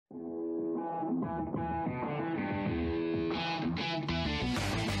Hi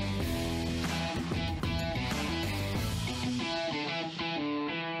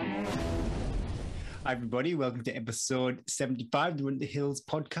everybody, welcome to episode 75 of the Run the Hills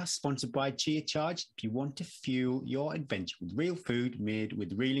podcast, sponsored by Chia Charge. If you want to fuel your adventure with real food made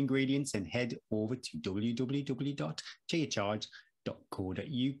with real ingredients, then head over to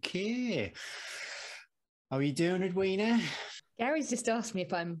www.chiacharge.co.uk. How are you doing, Edwina? Gary's just asked me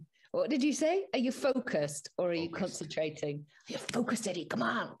if I'm, what did you say? Are you focused or are you concentrating? You're focused, Eddie. Come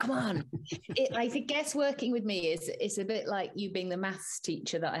on. I think guess working with me is a bit like you being the maths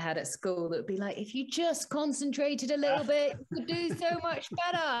teacher that I had at school. That would be like, if you just concentrated a little bit, you could do so much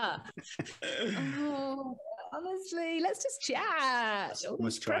better. Oh, honestly, let's just chat.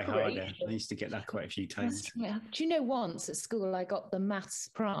 Must try harder. I used to get that quite a few times. Do you know, once at school I got the maths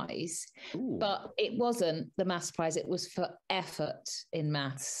prize, Ooh. But it wasn't the maths prize. It was for effort in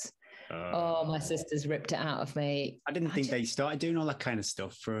maths. Oh, my sisters ripped it out of me. I didn't think they started doing all that kind of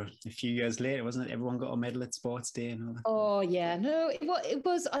stuff for a few years later, wasn't it? Everyone got a medal at sports day and all that. Oh, yeah. No, it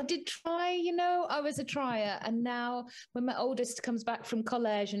was, I did try, I was a trier. And now when my oldest comes back from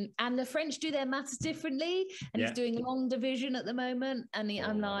college and the French do their maths differently, and he's doing long division at the moment. And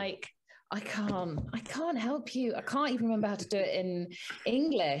I'm like, I can't help you. I can't even remember how to do it in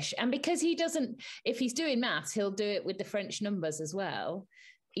English. And because if he's doing maths, he'll do it with the French numbers as well.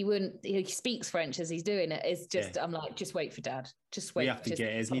 He speaks French as he's doing it. It's just, I'm like, just wait for Dad. Just wait. We have to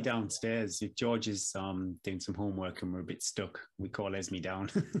get Esme downstairs. If George is doing some homework and we're a bit stuck, we call Esme down.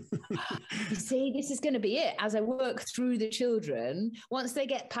 You see, this is going to be it. As I work through the children, once they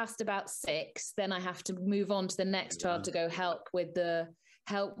get past about 6, then I have to move on to the next child to go help with the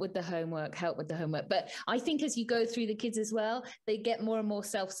homework. But I think as you go through the kids as well, they get more and more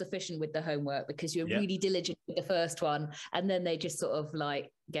self-sufficient with the homework because you're really diligent with the first one, and then they just sort of like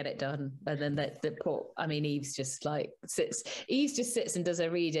get it done. And then Eve just sits and does her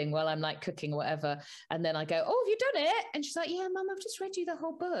reading while I'm like cooking or whatever. And then I go, oh, have you done it? And she's like, yeah, Mum, I've just read you the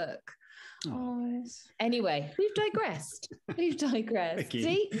whole book. Oh. Anyway, we've digressed. Okay.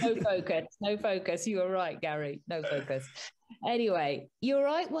 See? No focus. You were right, Gary. No focus. Anyway, you all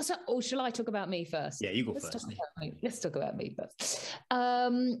right? What's up? Or shall I talk about me first? Yeah, you go first. Let's talk about me first.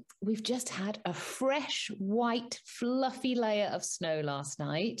 We've just had a fresh, white, fluffy layer of snow last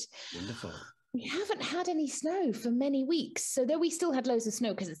night. Wonderful. We haven't had any snow for many weeks. So though we still had loads of snow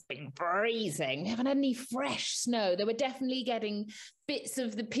because it's been freezing, we haven't had any fresh snow. They were definitely getting bits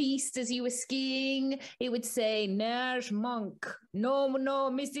of the piste as you were skiing. It would say, Nash Monk, no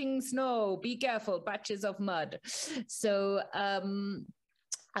missing snow. Be careful, patches of mud. So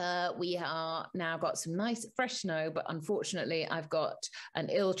we are now got some nice fresh snow, but unfortunately I've got an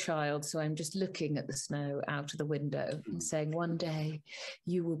ill child, so I'm just looking at the snow out of the window and saying, one day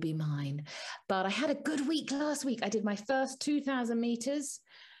you will be mine. But I had a good week last week. I did my first 2,000 meters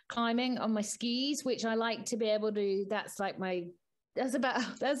climbing on my skis, which I like to be able to. That's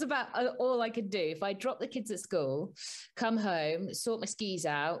about all I could do. If I drop the kids at school, come home, sort my skis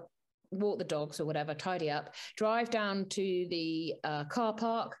out, walk the dogs or whatever, tidy up, drive down to the car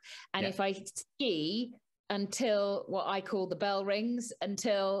park. And if I ski until what I call the bell rings,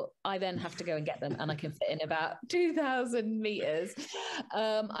 until I then have to go and get them, and I can fit in about 2,000 meters.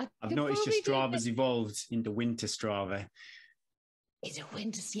 I've noticed your Strava's evolved into winter Strava. It's a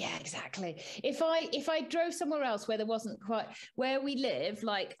winter, yeah, exactly. If I drove somewhere else where there wasn't quite where we live,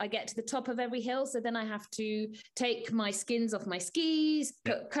 like I get to the top of every hill, so then I have to take my skins off my skis,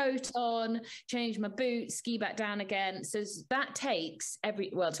 put a coat on, change my boots, ski back down again. So that takes it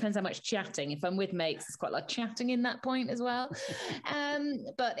depends how much chatting. If I'm with mates, there's quite a lot of chatting in that point as well.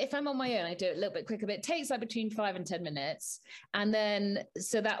 But if I'm on my own, I do it a little bit quicker. But it takes like between 5 and 10 minutes, and then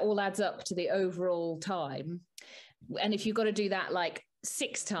so that all adds up to the overall time. And if you've got to do that like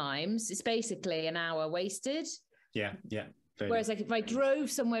 6 times, it's basically an hour wasted. Yeah. Whereas like if I drove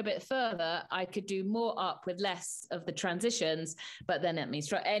somewhere a bit further, I could do more up with less of the transitions, but then it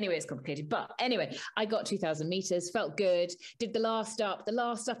means, anyway, it's complicated. But anyway, I got 2,000 meters, felt good. Did the last up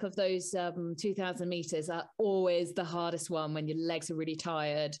of those 2,000 meters are always the hardest one when your legs are really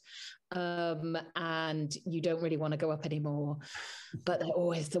tired. And you don't really want to go up anymore, but they're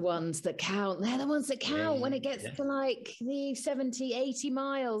always the ones that count. They're the ones that count when it gets to like the 70, 80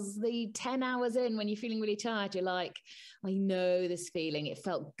 miles, the 10 hours in, when you're feeling really tired, you're like, I know this feeling. It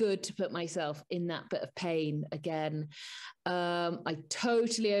felt good to put myself in that bit of pain again. I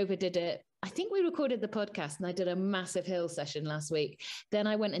totally overdid it. I think we recorded the podcast and I did a massive hill session last week. Then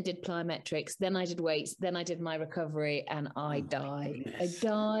I went and did plyometrics. Then I did weights. Then I did my recovery and I died. I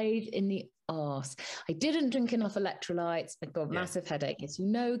died in the arse. I didn't drink enough electrolytes. I got a massive headache, as you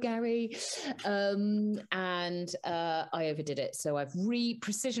know, Gary. And I overdid it. So I've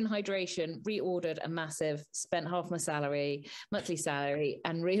precision hydration, reordered a massive, spent half my monthly salary,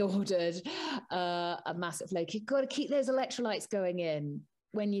 and reordered a massive load. You've got to keep those electrolytes going in.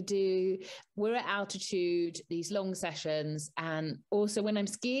 When we're at altitude, these long sessions. And also when I'm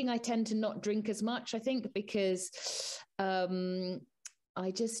skiing, I tend to not drink as much, I think, because I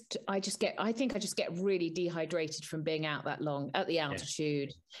think I just get really dehydrated from being out that long at the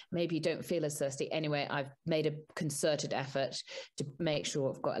altitude. Maybe you don't feel as thirsty. Anyway, I've made a concerted effort to make sure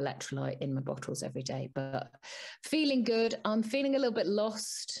I've got electrolyte in my bottles every day, but feeling good. I'm feeling a little bit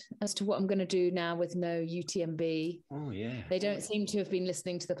lost as to what I'm going to do now with no UTMB. Oh, yeah. They don't seem to have been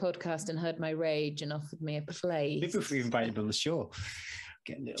listening to the podcast and heard my rage and offered me a place. Maybe if we invited on the show.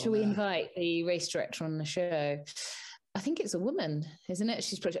 Shall we invite the race director on the show? I think it's a woman, isn't it?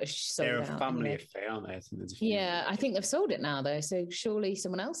 She's sold They're it a out, family affair, aren't they? I think they've sold it now, though. So surely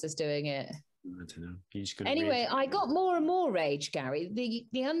someone else is doing it. I don't know. Anyway, I got more and more rage, Gary.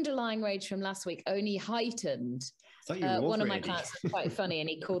 The underlying rage from last week only heightened. One of my clients was quite funny, and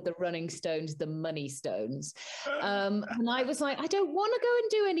he called the running stones the money stones. And I was like, I don't want to go and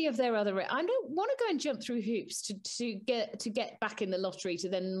do any of their other. I don't want to go and jump through hoops to get back in the lottery to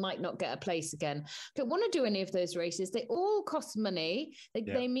then might not get a place again. Don't want to do any of those races. They all cost money.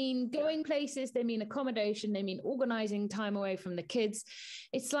 They mean going places. They mean accommodation. They mean organising time away from the kids.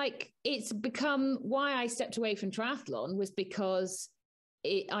 It's like it's become why I stepped away from triathlon was because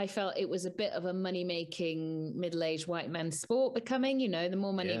I felt it was a bit of a money-making middle-aged white man sport becoming, the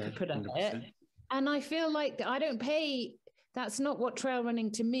more money you could put on 100%. It. And I feel like I don't pay, that's not what trail running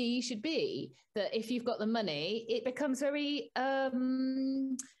to me should be. That if you've got the money, it becomes very...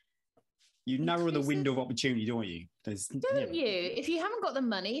 you narrow the window of opportunity, don't you? Don't you? If you haven't got the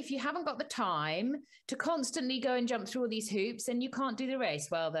money, if you haven't got the time to constantly go and jump through all these hoops, and you can't do the race,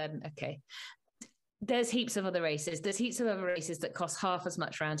 well then, okay. There's heaps of other races. There's heaps of other races that cost half as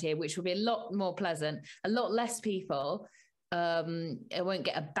much around here, which will be a lot more pleasant, a lot less people. It won't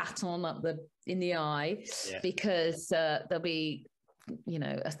get a baton up in the eye because there'll be,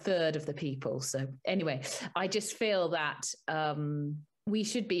 a third of the people. So anyway, I just feel that we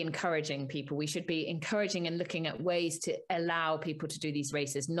should be encouraging people. We should be encouraging and looking at ways to allow people to do these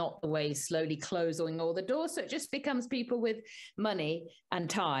races, not the ways slowly closing all the doors. So it just becomes people with money and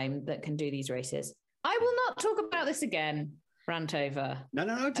time that can do these races. I will not talk about this again. Rant over. No.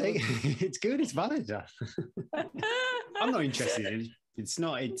 It's good. It's valid. I'm not interested in it. It's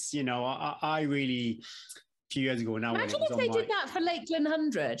not. It's I really a few years ago now. Imagine if they did that for Lakeland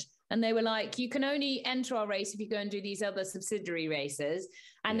 100, and they were like, you can only enter our race if you go and do these other subsidiary races,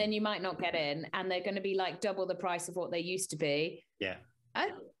 and then you might not get in, and they're going to be like double the price of what they used to be. Yeah.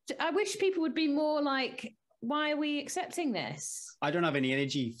 I wish people would be more like, why are we accepting this? I don't have any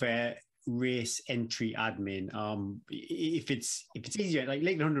energy for race entry admin. If it's easier, like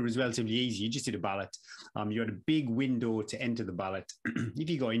Lakeland 100 was relatively easy. You just did a ballot. You had a big window to enter the ballot. If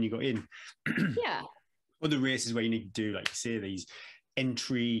you got in, you got in. Yeah. Other races where you need to do, like you say, these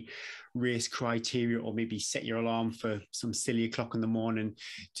entry race criteria, or maybe set your alarm for some silly o'clock in the morning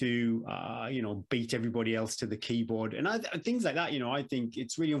to beat everybody else to the keyboard and things like that. I think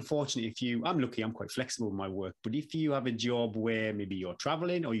it's really unfortunate I'm lucky, I'm quite flexible in my work, but if you have a job where maybe you're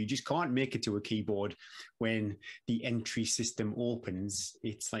traveling or you just can't make it to a keyboard when the entry system opens,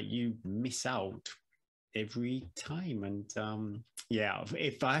 it's like you miss out every time. And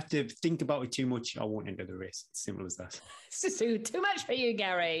if I have to think about it too much, I won't enter the race. It's simple as that. It's too much for you,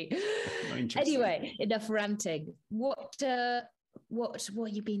 Gary. Anyway, enough ranting. What have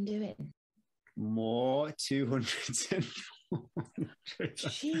you been doing? More 200s and 400s.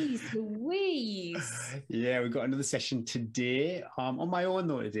 Jeez Louise. Yeah, we've got another session today. On my own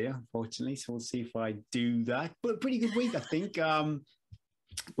though today, unfortunately. So we'll see if I do that. But a pretty good week, I think.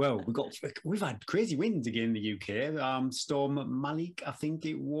 Well, we've had crazy winds again in the UK. Storm Malik, I think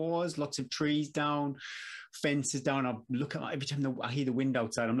it was. Lots of trees down, fences down. I look at every time I hear the wind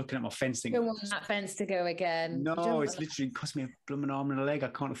outside, I'm looking at my fence thinking, don't want that fence to go again. No, it's literally cost me a blooming arm and a leg. I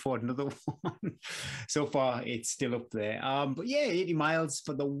can't afford another one. So far, it's still up there. But yeah, 80 miles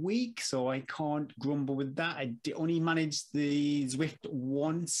for the week, so I can't grumble with that. I only managed the Zwift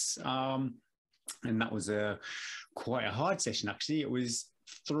once, and that was quite a hard session, actually. It was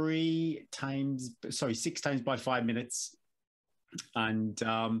 6 times by 5 minutes. And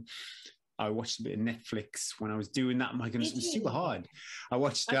I watched a bit of Netflix when I was doing that. My goodness, it was super hard. I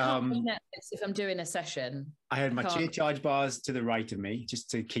watched Netflix if I'm doing a session. I had my Chia Charge bars to the right of me just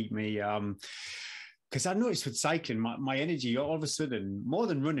to keep me, because I noticed with cycling, my energy all of a sudden, more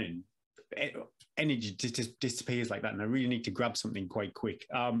than running, energy just disappears like that, and I really need to grab something quite quick.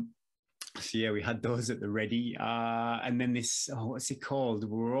 So yeah, we had those at the ready, and then this, what's it called?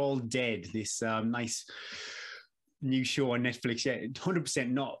 We're All Dead. This nice new show on Netflix. Yeah,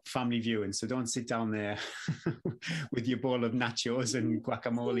 100% not family viewing, so don't sit down there with your bowl of nachos and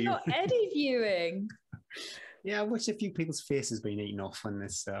guacamole. Not Eddie viewing. Yeah, I watched a few people's faces being eaten off on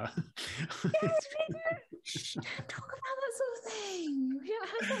this. Talk about that sort of thing. We don't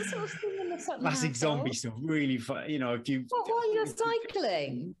have that sort of thing in the Sutton classic household. zombie stuff. Really fun. You know, if you while you're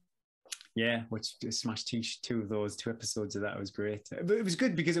cycling. Yeah, which smashed two of those 2 episodes of that. It was great. But it was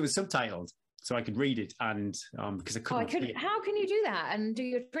good because it was subtitled, so I could read it, and because I couldn't. How can you do that and do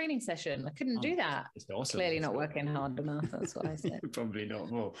your training session? I couldn't do that. It's awesome. Clearly not working hard enough. That's what I said. Probably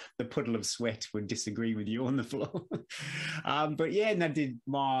not. Well, the puddle of sweat would disagree with you on the floor. But yeah, and I did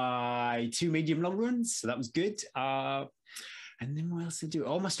my 2 medium long runs, so that was good. And then what else did I do?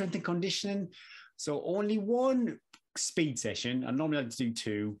 Oh, my strength and conditioning. So only 1 speed session. I normally like to do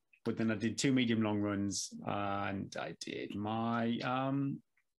 2. But then I did 2 medium long runs, and I did my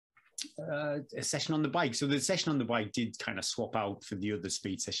a session on the bike. So the session on the bike did kind of swap out for the other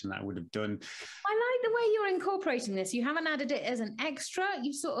speed session that I would have done. I like the way you're incorporating this. You haven't added it as an extra.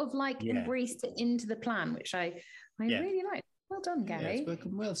 You sort of embraced it into the plan, which I really like. Well done, Gary. Yeah, it's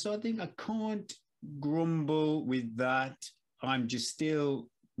working well. So I think I can't grumble with that. I'm just still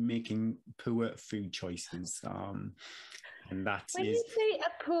making poor food choices. And that when you say a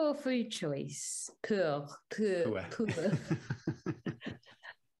poor food choice, poor. You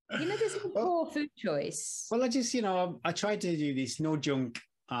know, there's a poor food choice. Well, I just, I tried to do this no junk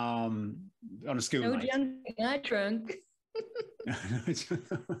on a school night. No junk, not drunk.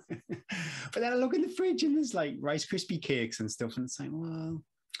 But then I look in the fridge and there's like Rice Krispie cakes and stuff, and it's like, well,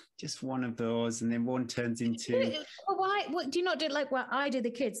 just one of those, and then one turns into. Well, why? What do you not do? Like what I do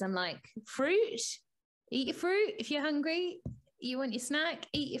the kids? I'm like, fruit. Eat your fruit. If you're hungry, you want your snack,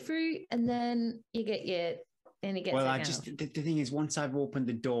 eat your fruit, and then you get your. Then you get. Well, the thing is, once I've opened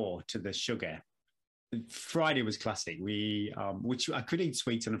the door to the sugar, Friday was classic. Which I could eat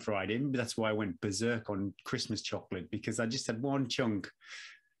sweets on a Friday, but that's why I went berserk on Christmas chocolate, because I just had 1 chunk,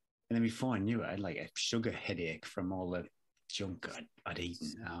 and then before I knew it, I had like a sugar headache from all the junk I'd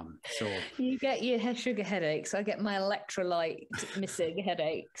eaten. So you get your sugar headaches. I get my electrolyte missing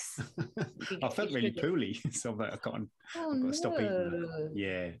headaches. I felt really poorly, so I can't. I've got to stop eating that.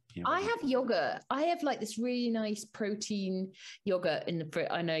 Yeah, I have yogurt. I have like this really nice protein yogurt in the fridge.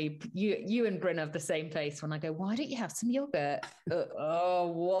 I know you and Bryn have the same face when I go, why don't you have some yogurt?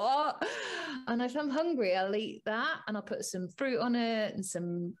 What? And if I'm hungry, I'll eat that, and I'll put some fruit on it and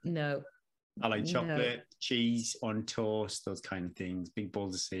some I like chocolate, cheese on toast, those kind of things. Big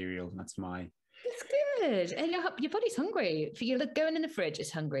bowls of cereal. That's my. It's good. And your body's hungry. If you're going in the fridge,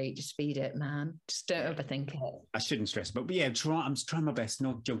 it's hungry. Just feed it, man. Just don't overthink it. I shouldn't stress, but yeah, I'm trying my best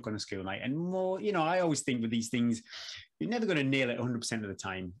not junk on a school night. And more, I always think with these things, you're never going to nail it 100% of the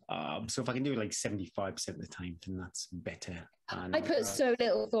time. So if I can do it like 75% of the time, then that's better. And, I put so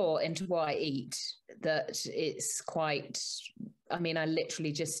little thought into what I eat that it's quite. I mean, I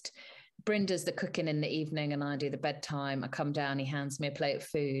literally just. Bryn does the cooking in the evening and I do the bedtime. I come down, he hands me a plate of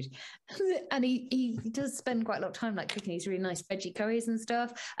food. And he does spend quite a lot of time like cooking these really nice veggie curries and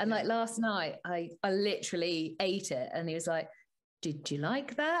stuff. And like last night, I literally ate it and he was like, did you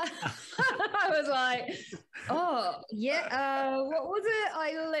like that? I was like, oh, yeah. What was it?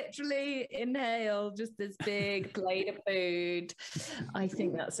 I literally inhaled just this big plate of food. I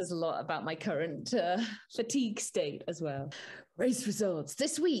think that says a lot about my current fatigue state as well. Race results.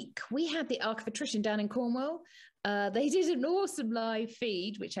 This week, we had the Arc of Attrition down in Cornwall. They did an awesome live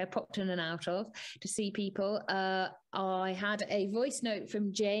feed, which I popped in and out of to see people. I had a voice note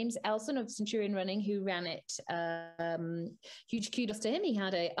from James Elson of Centurion Running, who ran it. Huge kudos to him. He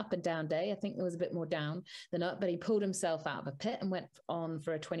had a up and down day. I think there was a bit more down than up, but he pulled himself out of a pit and went on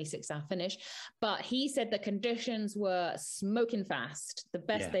for a 26-hour finish. But he said the conditions were smoking fast, the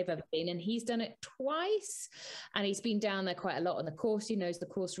best they've ever been. And he's done it twice. And he's been down there quite a lot on the course. He knows the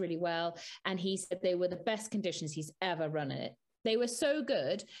course really well. And he said they were the best conditions he's ever run it. They were so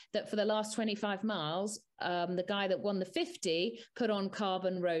good that for the last 25 miles, the guy that won the 50 put on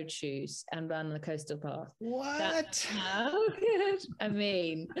carbon road shoes and ran the coastal path. What? How good. I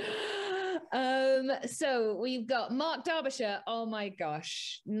mean, so we've got Mark Derbyshire. Oh my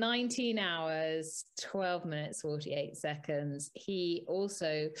gosh, 19 hours, 12 minutes, 48 seconds. He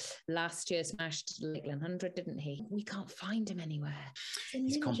also last year smashed Lakeland 100, didn't he? We can't find him anywhere.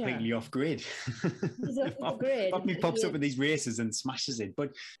 He's completely off grid. He's off grid. He pops up in these races and smashes it. But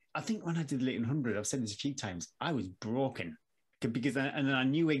I think when I did Lakeland 100, I've said this a few times, I was broken. because I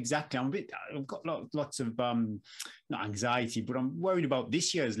knew exactly. I've got lots of not anxiety, but I'm worried about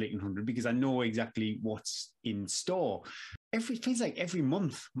this year's Leighton 100 because I know exactly what's in store. It feels like every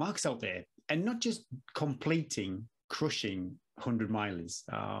month Mark's out there, and not just completing, crushing 100 milers.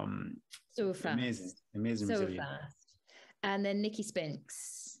 So fast. Amazing So resilience. fast. And then Nikki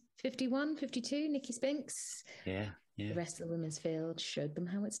Spinks, 51, 52, Nikki Spinks. Yeah. The rest of the women's field showed them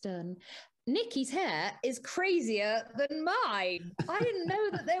how it's done. Nikki's hair is crazier than mine. I didn't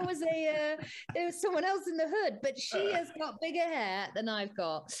know that there was someone else in the hood, but she has got bigger hair than I've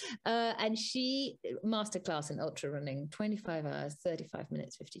got. And she masterclass in ultra running, 25 hours, 35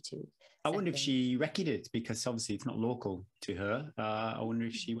 minutes, 52 seconds. I wonder if she recorded it, because obviously it's not local to her. I wonder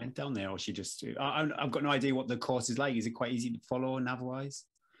if she went down there, or she just... I've got no idea what the course is like. Is it quite easy to follow nav-wise?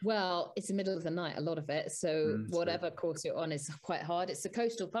 Well, it's the middle of the night, a lot of it. So whatever course you're on is quite hard. It's a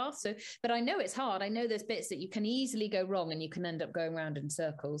coastal path. But I know it's hard. I know there's bits that you can easily go wrong and you can end up going around in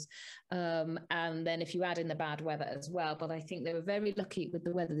circles. And then if you add in the bad weather as well. But I think they were very lucky with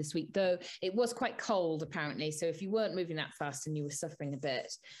the weather this week, though it was quite cold, apparently. So if you weren't moving that fast and you were suffering a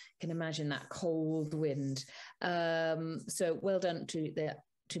bit, you can imagine that cold wind. So well done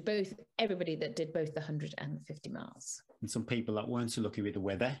to both everybody that did both the 100 and the 50 miles. And some people that weren't so lucky with the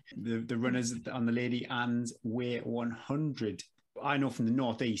weather. The runners on the Lady Anne's Way 100. I know from the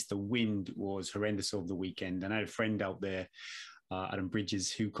northeast, the wind was horrendous over the weekend. And I had a friend out there, Adam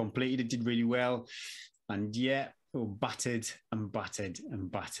Bridges, who completed it, did really well. And battered and battered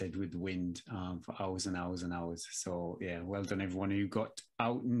and battered with the wind for hours and hours and hours. So well done everyone who got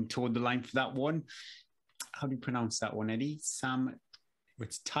out and towed the line for that one. How do you pronounce that one, Eddie?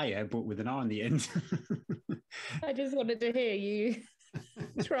 It's Tyre, but with an R on the end. I just wanted to hear you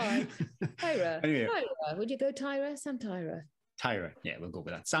try. Tyra. Anyway. Tyra. Would you go Tyra? Sam Tyra. Tyra. Yeah, we'll go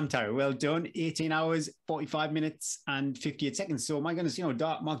with that. Sam Tyra. Well done. 18 hours, 45 minutes and 58 seconds. So my goodness,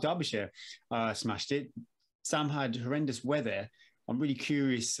 Mark Derbyshire smashed it. Sam had horrendous weather. I'm really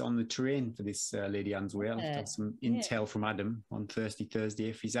curious on the terrain for this Lady Anne's Way. I'll have some intel from Adam on Thursday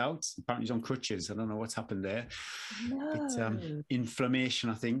if he's out. Apparently he's on crutches. I don't know what's happened there. No. It's inflammation,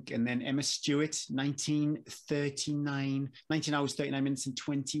 I think. And then Emma Stewart, 19 hours, 39 minutes and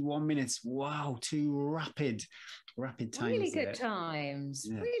 21 minutes. Wow, two rapid times. Really good times.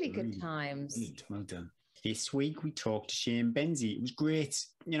 Yeah, really good times. Well done. This week we talked to Shane Benzie. It was great.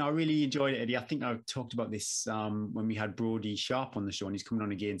 I really enjoyed it, Eddie. I think I talked about this when we had Brodie Sharp on the show, and he's coming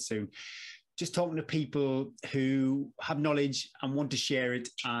on again soon. Just talking to people who have knowledge and want to share it,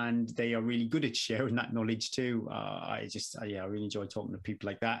 and they are really good at sharing that knowledge too. I really enjoyed talking to people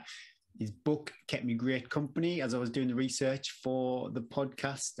like that. His book kept me great company as I was doing the research for the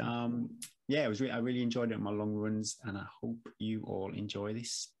podcast. I really enjoyed it on my long runs, and I hope you all enjoy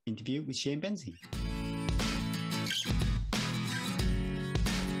this interview with Shane Benzie.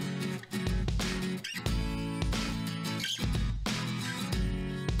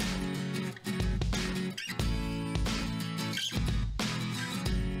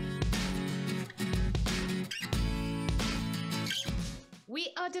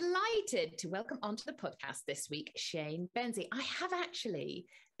 We are delighted to welcome onto the podcast this week Shane Benzie. I have actually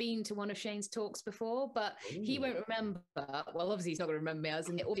been to one of Shane's talks before, but he won't remember. Well, obviously he's not going to remember me. I was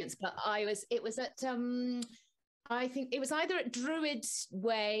in the audience, but it was at I think it was either at Druid's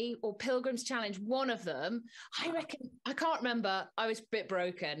Way or Pilgrim's Challenge, one of them. I reckon, I can't remember. I was a bit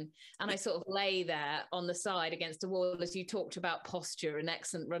broken and I sort of lay there on the side against a wall as you talked about posture and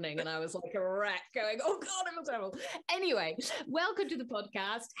excellent running. And I was like a wreck going, oh God, I feel terrible. Anyway, welcome to the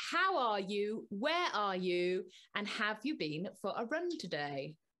podcast. How are you? Where are you? And have you been for a run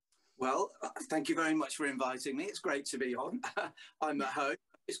today? Well, thank you very much for inviting me. It's great to be on. I'm at home.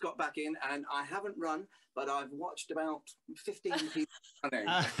 Just got back in and I haven't run, but I've watched about 15 people running.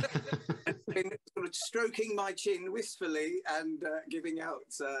 Been sort of stroking my chin wistfully and giving out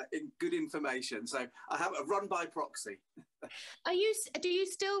good information. So I have a run by proxy. Do you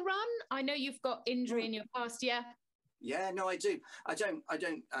still run? I know you've got injury in your past, yeah. Yeah, no, I do. I don't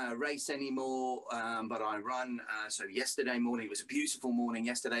race anymore, but I run. So yesterday morning, it was a beautiful morning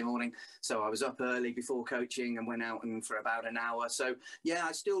yesterday morning. So I was up early before coaching and went out and for about an hour. So yeah,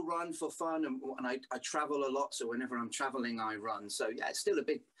 I still run for fun and I travel a lot. So whenever I'm traveling, I run. So yeah, it's still a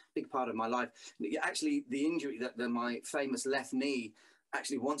big part of my life. Actually, the injury my famous left knee,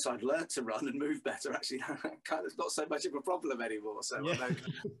 actually, once I'd learned to run and move better, actually, kind of not so much of a problem anymore. So yeah.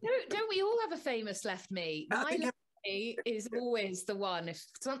 Don't we all have a famous left knee? My left knee is always the one. If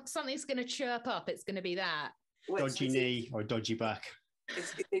something's going to chirp up, it's going to be that. Dodgy knee or dodgy back.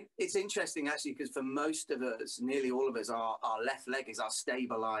 It's interesting actually, because for most of us, nearly all of us, our left leg is our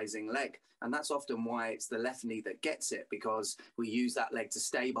stabilizing leg, and that's often why it's the left knee that gets it, because we use that leg to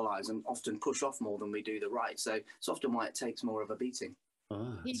stabilize and often push off more than we do the right. So it's often why it takes more of a beating.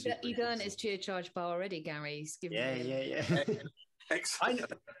 Oh, He done his Chia Charge bar already, Gary. He's given yeah.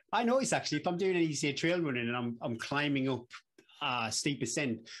 Excellent. I notice actually, if I'm doing any say trail running and I'm climbing up steep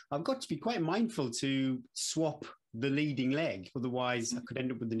ascent, I've got to be quite mindful to swap the leading leg, otherwise I could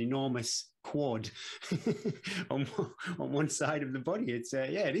end up with an enormous quad on one side of the body. It's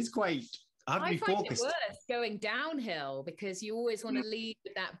it is quite. I find it worse going downhill, because you always want to lead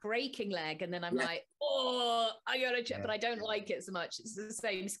with that braking leg, and then I'm like, oh, I gotta check, but I don't like it so much. It's the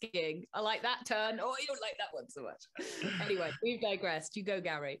same skiing. I like that turn. Oh, you don't like that one so much. Anyway, we've digressed. You go,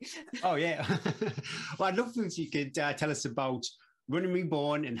 Gary. Oh yeah. Well, I'd love if you could tell us about Running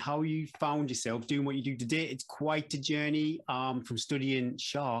Reborn and how you found yourself doing what you do today. It's quite a journey, from studying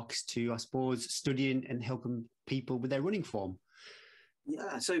sharks to, I suppose, studying and helping people with their running form.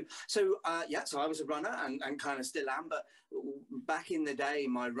 Yeah, so I was a runner and kind of still am, but back in the day,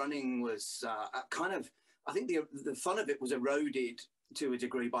 my running was kind of, I think the fun of it was eroded to a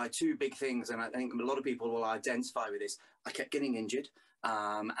degree by two big things, and I think a lot of people will identify with this. I kept getting injured.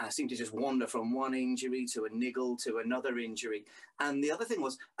 I seemed to just wander from one injury to a niggle to another injury. And the other thing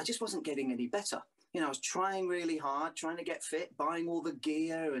was, I just wasn't getting any better. You know, I was trying really hard, trying to get fit, buying all the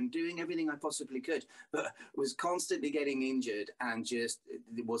gear and doing everything I possibly could, but was constantly getting injured and just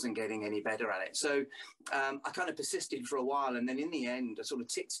wasn't getting any better at it. So I kind of persisted for a while. And then in the end, I sort of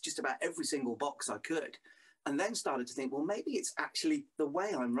ticked just about every single box I could. And then started to think, well, maybe it's actually the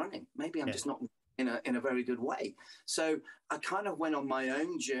way I'm running. Maybe I'm just not in a very good way. So I kind of went on my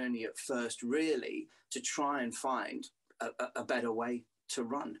own journey at first, really, to try and find a better way to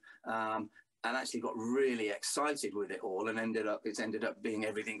run. And actually got really excited with it all, and it's ended up being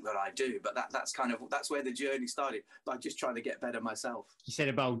everything that I do. But that's where the journey started, by just trying to get better myself. You said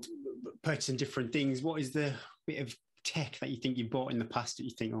about purchasing different things. What is the bit of tech that you think you bought in the past that you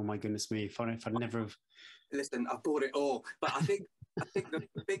think, oh my goodness me, if I'd never have... Listen, I bought it all, but I think the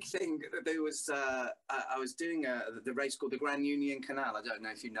big thing, there was I was doing the race called the Grand Union Canal. I don't know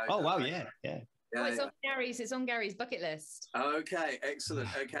if you know. Oh that, wow, right? yeah. Oh, it's on Gary's bucket list. Okay, excellent.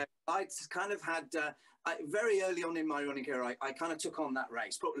 Okay, I kind of had very early on in my running career, I kind of took on that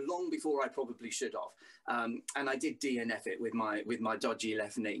race, probably long before I probably should have, and I did DNF it with my dodgy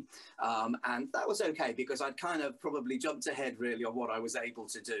left knee, and that was okay, because I'd kind of probably jumped ahead really on what I was able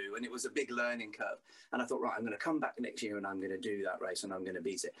to do, and it was a big learning curve. And I thought, right, I'm going to come back next year and I'm going to do that race and I'm going to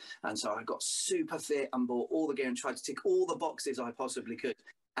beat it. And so I got super fit and bought all the gear and tried to tick all the boxes I possibly could,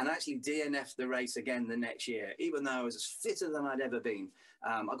 and actually DNF'd the race again the next year, even though I was as fitter than I'd ever been.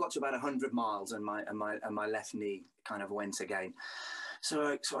 I got to about 100 miles and my left knee kind of went again.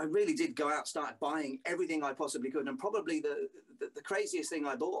 So I really did go out, start buying everything I possibly could. And probably the craziest thing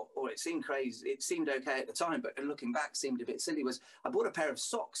I bought, or it seemed crazy, it seemed okay at the time, but looking back seemed a bit silly, was I bought a pair of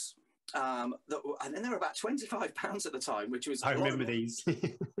socks. And they were about £25 at the time, which was... I remember these.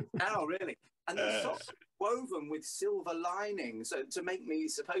 Oh, really? And the socks woven with silver linings, so to make me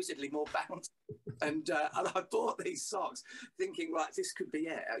supposedly more bouncy. And I bought these socks thinking, right, this could be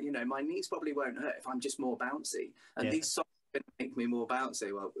it. You know, my knees probably won't hurt if I'm just more bouncy. And these socks going to make me more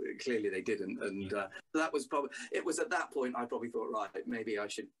bouncy. Well, clearly they didn't. And that was probably... It was at that point I probably thought, right, maybe I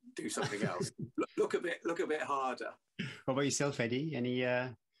should do something else. look a bit harder. What about yourself, Eddie? Any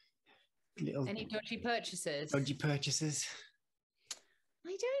dodgy purchases? Dodgy purchases?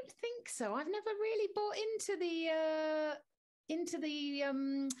 I don't think so. I've never really bought into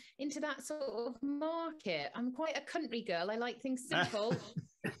that sort of market. I'm quite a country girl. I like things simple.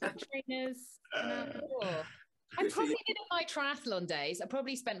 Trainers and outdoor. I probably did in my triathlon days. I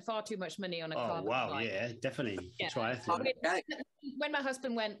probably spent far too much money on a car. Oh wow, bike. Yeah, definitely. Yeah. Triathlon. When my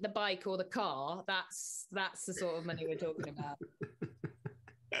husband went the bike or the car, that's the sort of money we're talking about.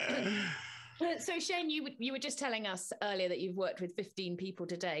 So Shane, you were just telling us earlier that you've worked with 15 people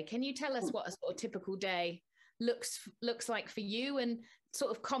today. Can you tell us what a sort of typical day looks like for you, and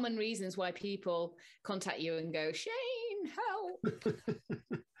sort of common reasons why people contact you and go, Shane, help?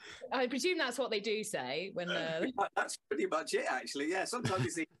 I presume that's what they do say when that's pretty much it, actually. Yeah, sometimes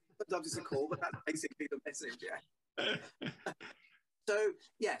it's a call, but that's basically the message. Yeah.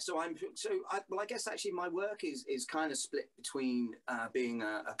 I guess actually my work is kind of split between being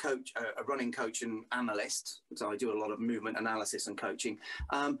a coach, a running coach and analyst. So I do a lot of movement analysis and coaching,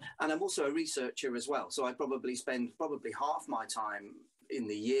 and I'm also a researcher as well. So I probably spend half my time in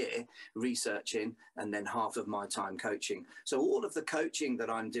the year researching and then half of my time coaching. So all of the coaching that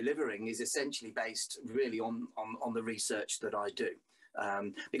I'm delivering is essentially based really on the research that I do.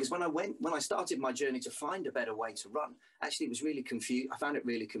 Because when I started my journey to find a better way to run, actually it was really I found it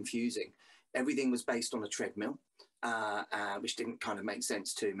really confusing. Everything was based on a treadmill, which didn't kind of make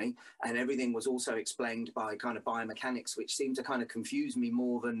sense to me. And everything was also explained by kind of biomechanics, which seemed to kind of confuse me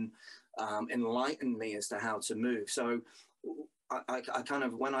more than enlighten me as to how to move. So I kind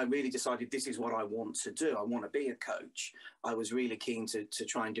of, when I really decided this is what I want to do, I want to be a coach, I was really keen to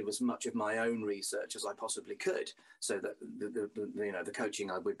try and do as much of my own research as I possibly could, so that the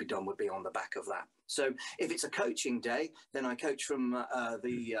coaching I would be done would be on the back of that. So if it's a coaching day, then I coach from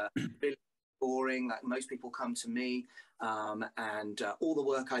really boring, like most people come to me, and all the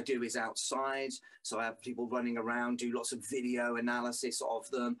work I do is outside. So I have people running around, do lots of video analysis of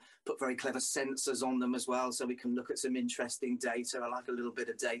them, put very clever sensors on them as well, so we can look at some interesting data. I like a little bit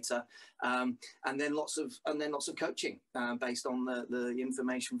of data, and then lots of coaching based on the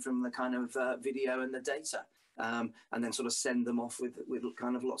information from the kind of video and the data, and then sort of send them off with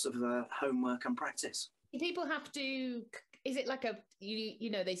kind of lots of homework and practice. People have to. Is it like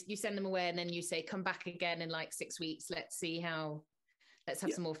you send them away and then you say, come back again in like 6 weeks, let's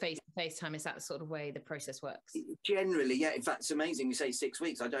have some more face-to-face time? Is that the sort of way the process works? Generally, yeah. In fact, it's amazing you say 6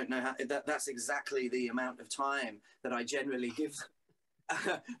 weeks. I don't know how that's exactly the amount of time that I generally give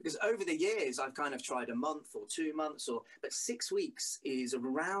because over the years I've kind of tried a month or 2 months, but 6 weeks is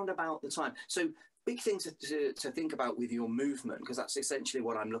around about the time. So big thing to think about with your movement, because that's essentially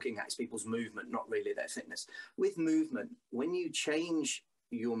what I'm looking at, is people's movement, not really their fitness. With movement, when you change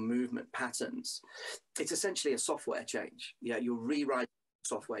your movement patterns, it's essentially a software change. Yeah, you're rewriting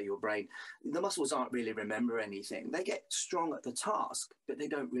software, your brain. The muscles aren't really remember anything. They get strong at the task, but they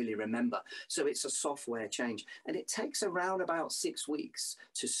don't really remember. So it's a software change, and it takes around about 6 weeks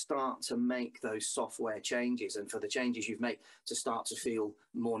to start to make those software changes, and for the changes you've made to start to feel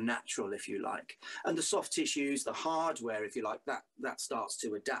more natural, if you like. And the soft tissues, the hardware, if you like, that starts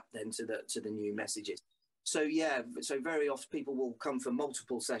to adapt then to the new messages. So yeah, so very often people will come for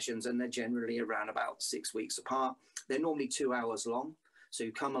multiple sessions, and they're generally around about 6 weeks apart. They're normally 2 hours long. So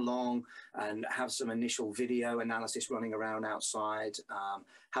you come along and have some initial video analysis running around outside,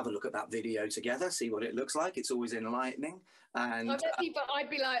 have a look at that video together, see what it looks like. It's always enlightening. And I'd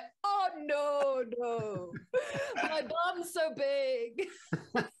be like, oh no, my bum's so big.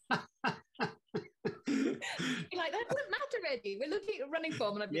 Be like, that doesn't matter, Eddie. We're looking at running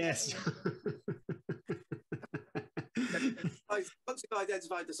form, and I'd be yes. Once you've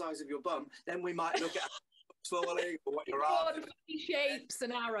identified the size of your bum, then we might look at swelling or what you're after. Shapes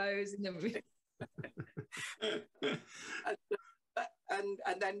and arrows in the and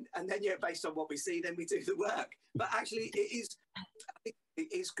then yeah, based on what we see, then we do the work. But actually, it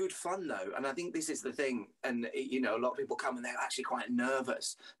is good fun though, and I think this is the thing. And a lot of people come and they're actually quite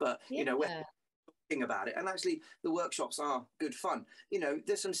nervous, but we're talking about it, and actually the workshops are good fun.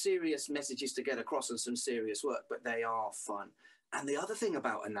 There's some serious messages to get across and some serious work, but they are fun. And the other thing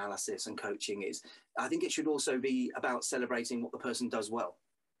about analysis and coaching is, I think it should also be about celebrating what the person does well.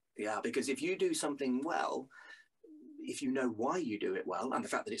 Yeah, because if you do something well, if you know why you do it well and the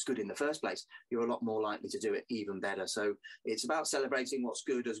fact that it's good in the first place, you're a lot more likely to do it even better. So it's about celebrating what's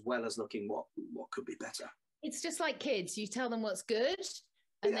good as well as looking what could be better. It's just like kids. You tell them what's good,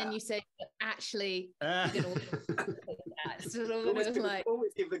 and then you say, actually, you're going to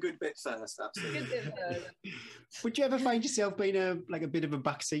always give the good bit first. Absolutely. Would you ever find yourself being a bit of a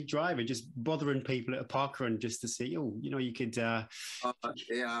backseat driver, just bothering people at a park run just to see, you could... Yeah,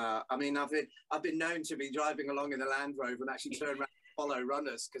 I mean, I've been known to be driving along in a Land Rover and actually turn around and follow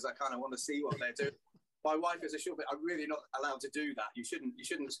runners because I kind of want to see what they're doing. My wife is assured me I'm really not allowed to do that. You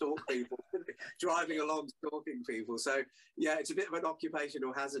shouldn't stalk people, driving along stalking people. So yeah, it's a bit of an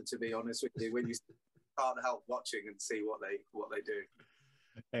occupational hazard, to be honest with you, when you can't help watching and see what they do.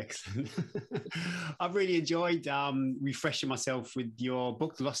 Excellent. I've really enjoyed refreshing myself with your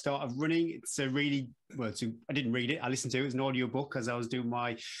book, The Lost Art of Running. It's a really, I didn't read it. I listened to it as an audio book as I was doing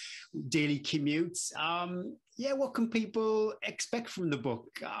my daily commutes. What can people expect from the book?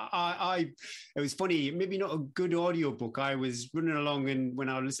 It was funny, maybe not a good audio book. I was running along and when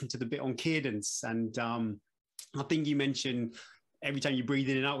I listened to the bit on cadence, and I think you mentioned every time you breathe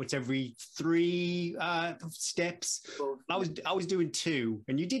in and out, it's every 3 steps. I was doing 2,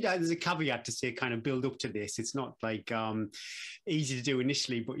 and you did. There's a caveat to say, kind of build up to this. It's not like easy to do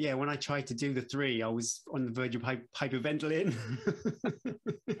initially, but yeah, when I tried to do the 3, I was on the verge of hyperventilating.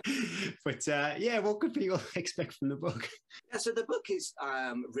 But what could people expect from the book? Yeah, so the book is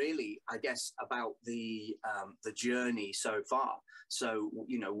really, I guess, about the journey so far. So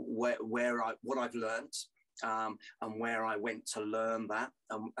what I've learned. and where I went to learn that,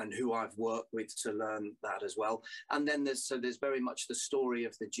 and who I've worked with to learn that as well. And then there's very much the story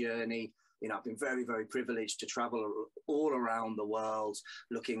of the journey. You know, I've been very, very privileged to travel all around the world,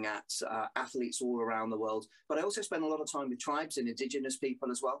 looking at athletes all around the world. But I also spend a lot of time with tribes and indigenous people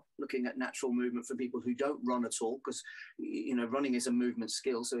as well, looking at natural movement for people who don't run at all, because, you know, running is a movement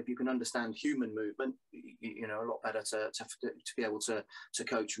skill. So if you can understand human movement, you know, a lot better to be able to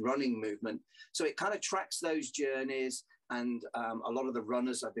coach running movement. So it kind of tracks those journeys. And a lot of the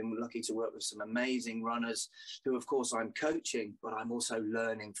runners, I've been lucky to work with some amazing runners who, of course, I'm coaching, but I'm also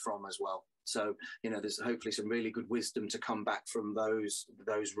learning from as well. So, you know, there's hopefully some really good wisdom to come back from those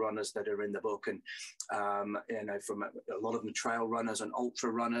runners that are in the book. And, you know, from a lot of them trail runners and ultra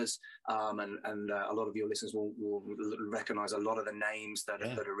runners. And a lot of your listeners will recognize a lot of the names that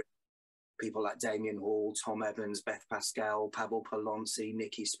are people like Damien Hall, Tom Evans, Beth Pascal, Pavel Polonsi,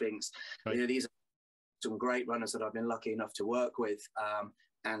 Nikki Spinks. Right. You know, these are some great runners that I've been lucky enough to work with.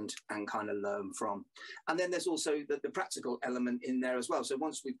 And kind of learn from. And then there's also the practical element in there as well. So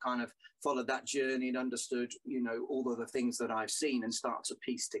once we've kind of followed that journey and understood, you know, all of the things that I've seen and start to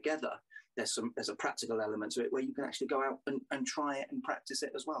piece together, there's a practical element to it where you can actually go out and try it and practice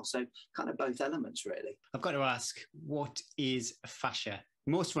it as well. So kind of both elements, really. I've got to ask, what is fascia?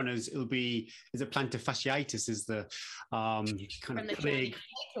 Most runners, it'll be, is it plantar fasciitis is the kind of plague.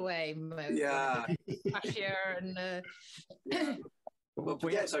 Away mode. Yeah. Fascia and...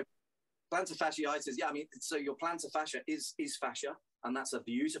 Yeah, so plantar fasciitis, yeah, I mean, so your plantar fascia is fascia, and that's a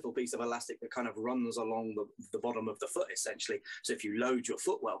beautiful piece of elastic that kind of runs along the bottom of the foot, essentially. So if you load your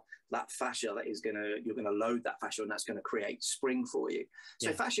foot well, that fascia you're gonna load that fascia, and that's gonna create spring for you.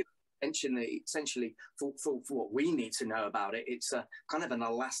 So fascia, essentially for what we need to know about it, it's a kind of an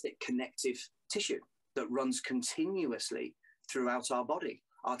elastic connective tissue that runs continuously throughout our body.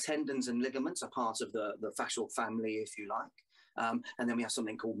 Our tendons and ligaments are part of the fascial family, if you like. And then we have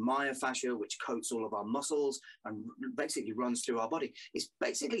something called myofascia, which coats all of our muscles and basically runs through our body. It's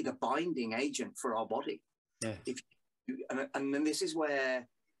basically the binding agent for our body. Yeah. And then this is where,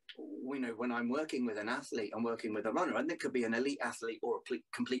 you know, when I'm working with an athlete, I'm working with a runner, and it could be an elite athlete or a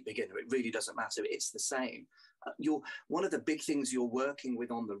complete beginner. It really doesn't matter. It's the same. One of the big things you're working with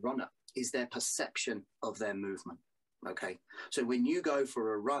on the runner is their perception of their movement. Okay. So when you go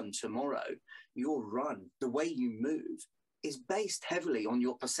for a run tomorrow, your run, the way you move, is based heavily on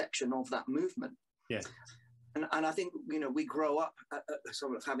your perception of that movement. Yeah. And I think, you know, we grow up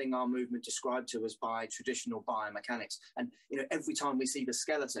sort of having our movement described to us by traditional biomechanics. And, you know, every time we see the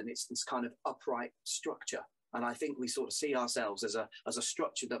skeleton, it's this kind of upright structure. And I think we sort of see ourselves as a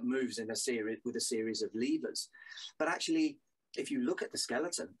structure that moves in a series with a series of levers. But actually, if you look at the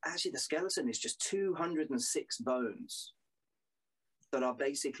skeleton, actually the skeleton is just 206 bones that are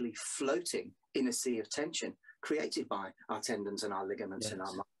basically floating in a sea of tension created by our tendons and our ligaments and our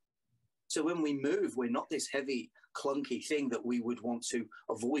muscles. So when we move, we're not this heavy, clunky thing that we would want to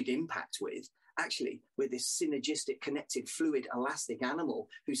avoid impact with. Actually, we're this synergistic, connected, fluid, elastic animal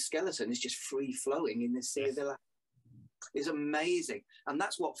whose skeleton is just free-flowing in this sea of elasticity. It's amazing. And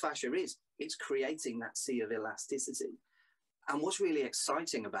that's what fascia is. It's creating that sea of elasticity. And what's really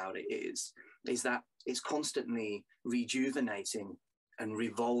exciting about it is that it's constantly rejuvenating and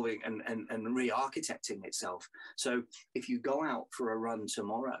revolving and re-architecting itself. So if you go out for a run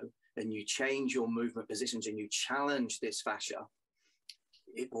tomorrow and you change your movement positions and you challenge this fascia,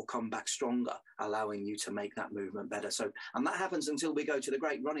 it will come back stronger, allowing you to make that movement better. So, and that happens until we go to the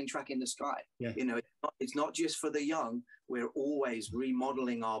great running track in the sky. Yeah. You know, it's not just for the young. We're always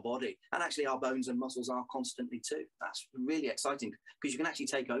remodeling our body, and actually our bones and muscles are constantly too. That's really exciting because you can actually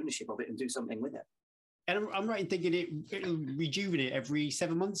take ownership of it and do something with it. And I'm right in thinking it'll rejuvenate every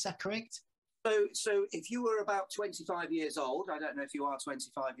 7 months, is that correct? So if you were about 25 years old, I don't know if you are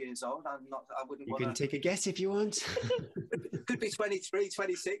 25 years old. I wouldn't You can take a guess if you want. Could be 23,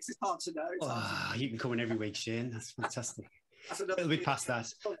 26. It's hard to know. You can come in every week, Shane. That's fantastic. It'll be past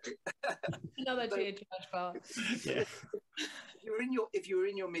that. Another Chia Charge bar. Yeah. If you're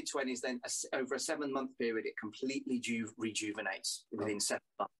in your mid-20s, then over a 7-month period, it completely rejuvenates within 7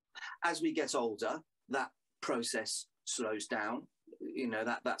 months. As we get older, that process slows down. You know,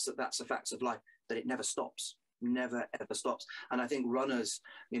 that's a fact of life, that it never stops. Never ever stops. And I think runners,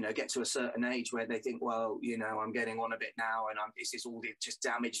 you know, get to a certain age where they think, well, you know, I'm getting on a bit now, and this is all just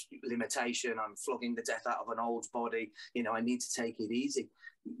damage limitation. I'm flogging the death out of an old body. You know, I need to take it easy.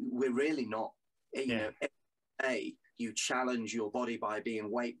 We're really not. You know, every day you challenge your body by being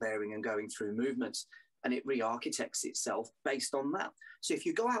weight bearing and going through movements, and it re-architects itself based on that. So if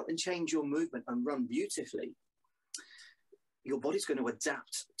you go out and change your movement and run beautifully, your body's going to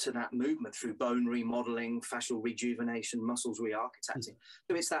adapt to that movement through bone remodeling, fascial rejuvenation, muscles re-architecting.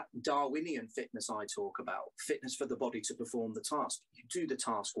 So it's that Darwinian fitness I talk about, fitness for the body to perform the task. You do the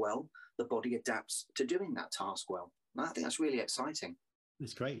task well, the body adapts to doing that task well. And I think that's really exciting.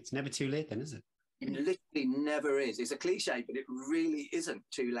 That's great. It's never too late then, is it? It literally never is. It's a cliche, but it really isn't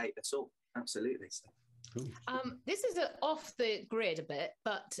too late at all. Absolutely. Cool. This is off the grid a bit,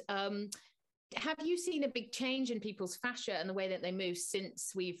 but have you seen a big change in people's fascia and the way that they move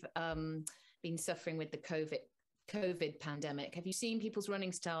since we've been suffering with the COVID pandemic? Have you seen people's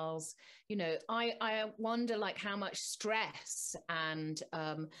running styles? You know, I wonder like how much stress and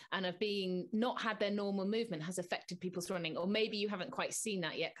of being not had their normal movement has affected people's running, or maybe you haven't quite seen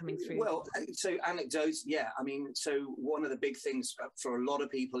that yet coming through. Well, so anecdotes, yeah. I mean, so one of the big things for a lot of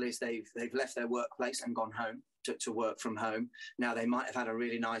people is they've left their workplace and gone home to work from home. Now, they might have had a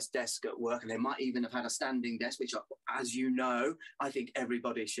really nice desk at work, and they might even have had a standing desk, which, as you know, I think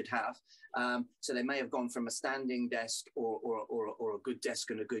everybody should have. So they may have gone from a standing desk or a good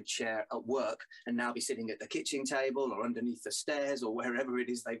desk and a good chair at work, and now be sitting at the kitchen table or underneath the stairs or wherever it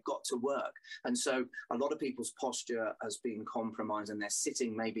is they've got to work. And so a lot of people's posture has been compromised, and they're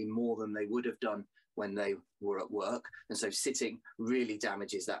sitting maybe more than they would have done when they were at work. And so sitting really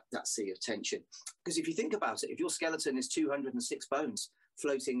damages that sea of tension. Because if you think about it, if your skeleton is 206 bones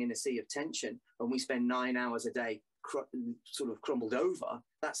floating in a sea of tension, and we spend 9 hours a day sort of crumbled over,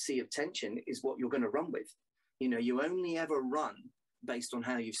 that sea of tension is what you're going to run with. You know, you only ever run based on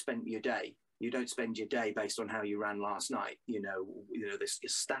how you've spent your day. You don't spend your day based on how you ran last night. You know, this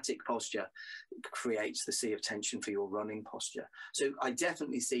static posture creates the sea of tension for your running posture. So I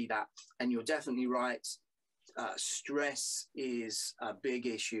definitely see that. And you're definitely right. Stress is a big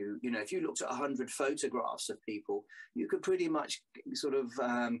issue. You know, if you looked at 100 photographs of people, you could pretty much sort of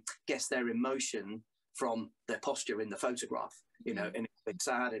guess their emotion from their posture in the photograph. You know, and if we're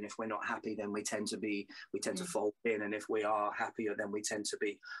sad and if we're not happy, then we tend to fold in, and if we are happier, then we tend to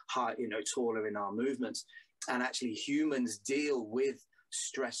be high, you know, taller in our movements. And actually, humans deal with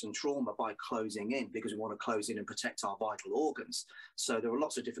stress and trauma by closing in, because we want to close in and protect our vital organs. So there are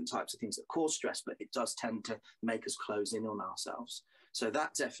lots of different types of things that cause stress, but it does tend to make us close in on ourselves. So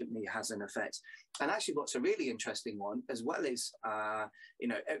that definitely has an effect. And actually, what's a really interesting one, as well as, you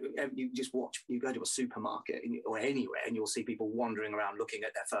know, you just watch, you go to a supermarket or anywhere, and you'll see people wandering around looking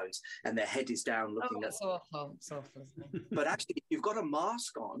at their phones, and their head is down looking at. It's awful. It's awful, isn't it? But actually, if you've got a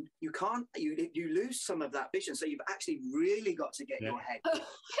mask on, you can't, you lose some of that vision. So you've actually really got to get your head. I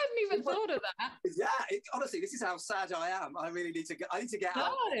hadn't even thought of that. Yeah, honestly, this is how sad I am. I really need to get out.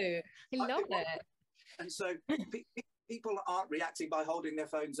 I love it. And so people aren't reacting by holding their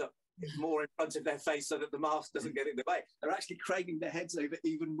phones up more in front of their face so that the mask doesn't get in the way. They're actually craning their heads over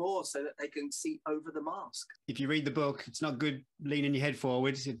even more so that they can see over the mask. If you read the book, it's not good leaning your head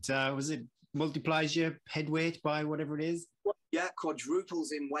forward. It multiplies your head weight by whatever it is. Yeah,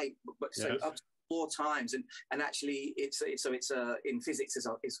 quadruples in weight, but so up to 4 times. And actually, it's in physics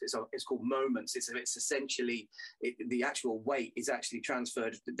it's called moments. It's essentially the actual weight is actually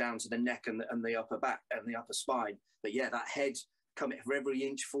transferred down to the neck and the upper back and the upper spine. But yeah, that head, for every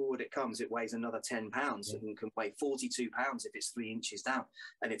inch forward it comes, it weighs another 10 pounds and can weigh 42 pounds if it's 3 inches down.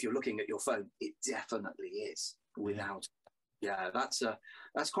 And if you're looking at your phone, it definitely is without. Yeah, that's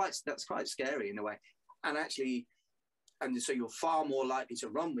quite scary in a way. And actually, and so you're far more likely to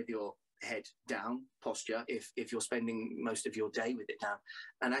run with your head down posture if you're spending most of your day with it down.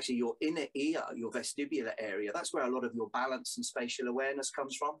 And actually your inner ear, your vestibular area, that's where a lot of your balance and spatial awareness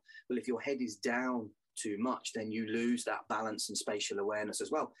comes from. Well, if your head is down too much, then you lose that balance and spatial awareness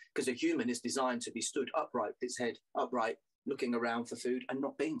as well, because a human is designed to be stood upright, its head upright, looking around for food and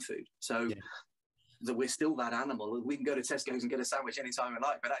not being food. So that we're still that animal. We can go to Tesco's and get a sandwich anytime we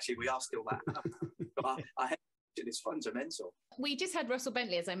like, but actually we are still that animal. Our head is fundamental. We just had Russell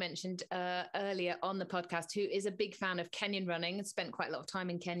Bentley, as I mentioned earlier on the podcast, who is a big fan of Kenyan running and spent quite a lot of time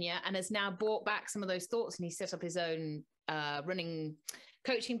in Kenya, and has now brought back some of those thoughts, and he set up his own running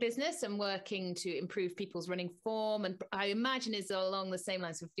coaching business and working to improve people's running form. And I imagine is along the same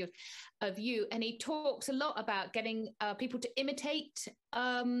lines of you. And he talks a lot about getting people to imitate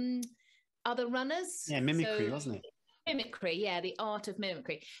other runners. Yeah, mimicry, wasn't it? Mimicry, yeah, the art of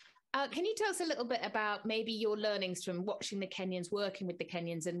mimicry. Can you tell us a little bit about maybe your learnings from watching the Kenyans, working with the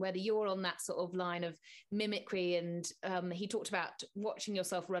Kenyans, and whether you're on that sort of line of mimicry? And he talked about watching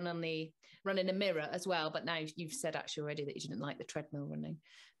yourself run in a mirror as well. But now you've said actually already that you didn't like the treadmill running.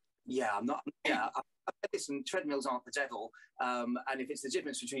 Yeah, I'm not. Yeah, listen, treadmills aren't the devil. And if it's the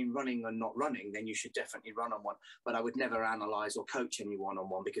difference between running and not running, then you should definitely run on one. But I would never analyse or coach anyone on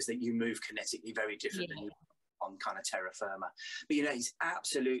one, because you move kinetically very differently. on kind of terra firma. But, you know, he's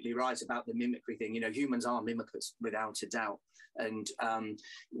absolutely right about the mimicry thing. You know, humans are mimickers without a doubt. And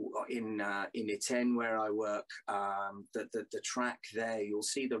in Iten, where I work, the track there, you'll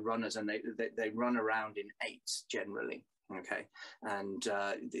see the runners, and they run around in eights generally. Okay, and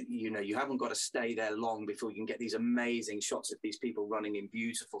you know, you haven't got to stay there long before you can get these amazing shots of these people running in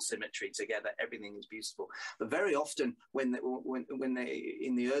beautiful symmetry together. Everything is beautiful. But very often, when they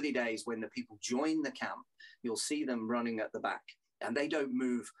in the early days, when the people join the camp, you'll see them running at the back, and they don't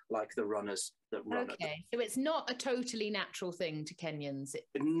move like the runners that run. Okay, so it's not a totally natural thing to Kenyans.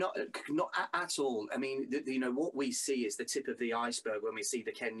 Not at all. I mean, you know, what we see is the tip of the iceberg when we see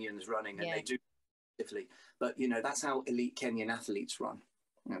the Kenyans running, and they do. But you know, that's how elite Kenyan athletes run.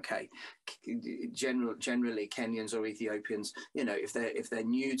 Okay, generally Kenyans or Ethiopians, you know, if they're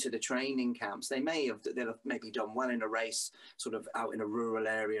new to the training camps, they'll have maybe done well in a race, sort of out in a rural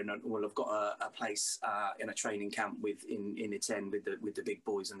area, and will have got a place in a training camp in Iten with the big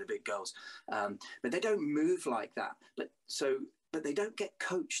boys and the big girls, but they don't move like that. But they don't get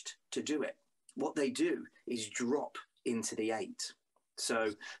coached to do it. What they do is drop into the eight.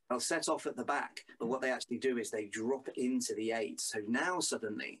 So they'll set off at the back, but what they actually do is they drop into the eight. So now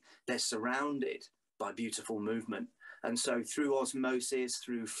suddenly they're surrounded by beautiful movement. And so through osmosis,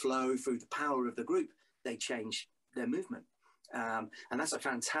 through flow, through the power of the group, they change their movement. And that's a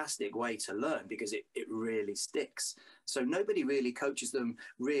fantastic way to learn, because it really sticks. So nobody really coaches them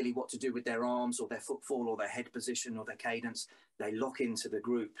really what to do with their arms or their footfall or their head position or their cadence. They lock into the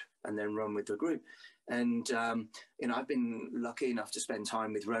group and then run with the group. And, you know, I've been lucky enough to spend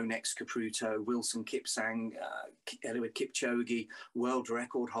time with Ronex Kipruto, Wilson Kipsang, Eliud Kipchoge, world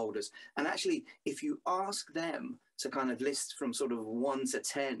record holders. And actually, if you ask them to kind of list from sort of 1 to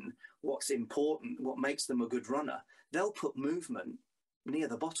 10 what's important, what makes them a good runner, they'll put movement near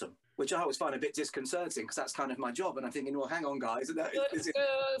the bottom, which I always find a bit disconcerting, because that's kind of my job. And I'm thinking, well, hang on, guys.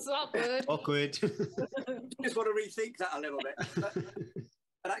 It's awkward. Awkward. Just want to rethink that a little bit.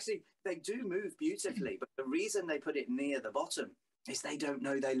 But actually, they do move beautifully. But the reason they put it near the bottom is they don't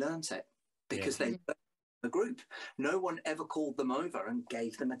know they learnt it, because they learnt the group. No one ever called them over and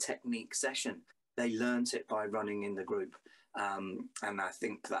gave them a technique session. They learnt it by running in the group. And I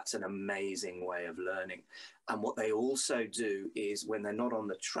think that's an amazing way of learning. And what they also do is, when they're not on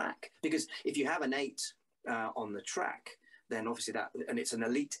the track, because if you have an 8 on the track, then obviously and it's an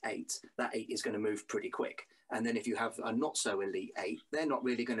elite 8, that 8 is going to move pretty quick. And then if you have a not so elite 8, they're not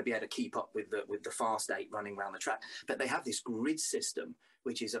really going to be able to keep up with the fast 8 running around the track. But they have this grid system,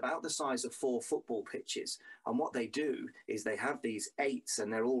 which is about the size of 4 football pitches. And what they do is they have these 8s,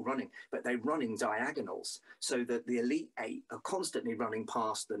 and they're all running, but they run in diagonals, so that the elite 8 are constantly running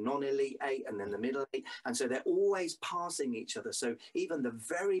past the non-elite 8 and then the middle 8. And so they're always passing each other. So even the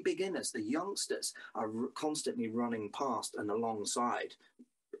very beginners, the youngsters, are constantly running past and alongside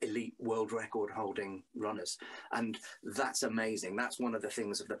elite world record holding runners. And that's amazing. That's one of the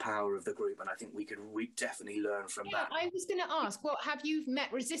things of the power of the group, and I think we definitely learn from that. I was going to ask, what have you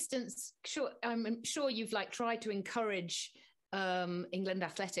met resistance? I'm sure you've tried to encourage England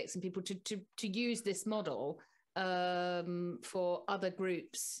athletics and people to use this model for other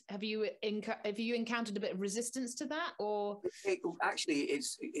groups. Have you encountered a bit of resistance to that, or actually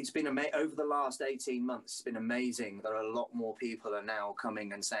it's been over the last 18 months, it's been amazing that a lot more people are now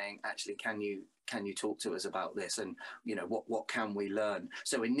coming and saying, actually, can you talk to us about this, and you know, what can we learn?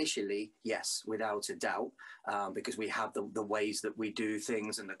 So initially, yes, without a doubt, because we have the ways that we do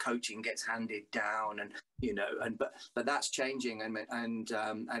things, and the coaching gets handed down, and you know, but that's changing, and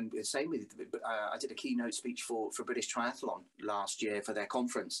same with I did a keynote speech for British Triathlon last year for their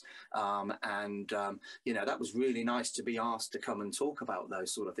conference, and you know, that was really nice to be asked to come and talk about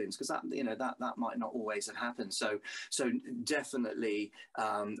those sort of things, because that might not always have happened. So definitely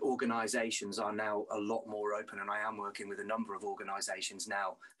organizations are now a lot more open, and I am working with a number of organizations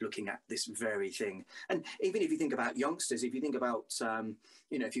now looking at this very thing. And even if you think about youngsters, if you think about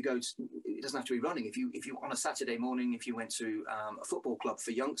you know, if you go to, it doesn't have to be running, if you on a Saturday morning, if you went to a football club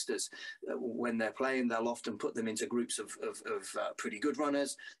for youngsters, when they're playing, they'll often put them into groups of pretty good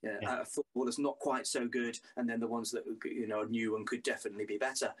runners, footballers not quite so good, and then the ones that, you know, are new and could definitely be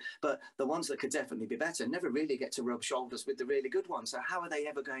better. But the ones that could definitely be better never really get to rub shoulders with the really good ones. So how are they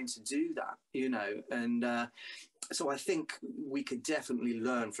ever going to do that, you know? And so I think we could definitely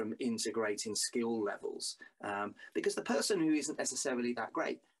learn from integrating skill levels, because the person who isn't necessarily that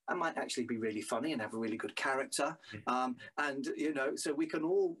great I might actually be really funny and have a really good character. And, so we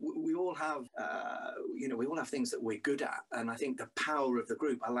all have, we all have things that we're good at. And I think the power of the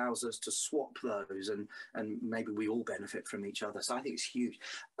group allows us to swap those and maybe we all benefit from each other. So I think it's huge.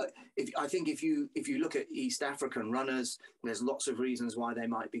 If you look at East African runners, there's lots of reasons why they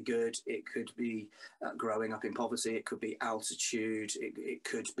might be good. It could be growing up in poverty. It could be altitude. It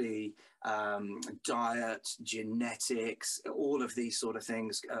could be diet, genetics. All of these sort of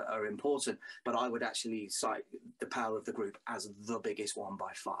things are important. But I would actually cite the power of the group as the biggest one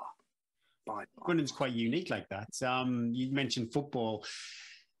by far. Running's quite unique like that. You mentioned football.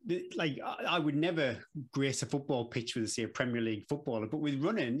 Like I would never grace a football pitch with, say, a Premier League footballer, but with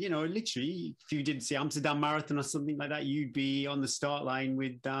running, literally, if you did, say, Amsterdam Marathon or something like that, you'd be on the start line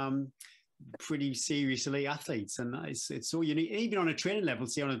with pretty serious elite athletes, and it's so unique. Even on a training level,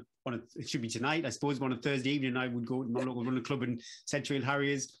 say on a it should be tonight, I suppose, on a Thursday evening, I would go to my local running club in Sedgefield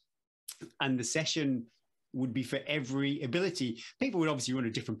Harriers, and the session would be for every ability. People would obviously run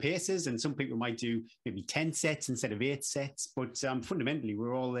at different paces, and some people might do maybe 10 sets instead of 8 sets, but fundamentally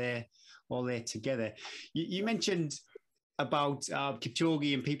we're all there together. You mentioned about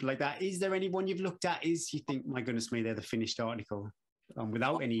Kipchoge and people like that. Is there anyone you've looked at you think, my goodness me, they're the finished article,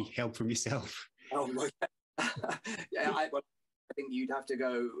 without any help from yourself? Oh, well, yeah, I think you'd have to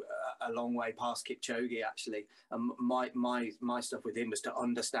go a long way past Kipchoge, actually. My stuff with him was to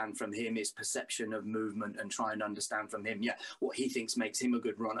understand from him his perception of movement and try and understand from him, what he thinks makes him a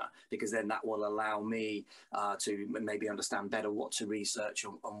good runner, because then that will allow me to maybe understand better what to research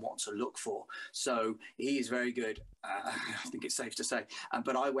and what to look for. So he is very good, I think it's safe to say.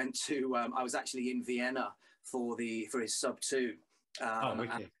 But I went to, I was actually in Vienna for his sub 2.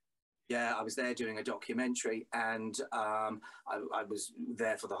 Yeah, I was there doing a documentary, and I was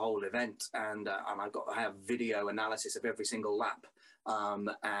there for the whole event, and I have video analysis of every single lap,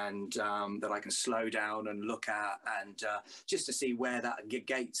 that I can slow down and look at, and just to see where that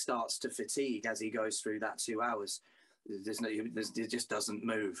gait starts to fatigue as he goes through that 2 hours. It just doesn't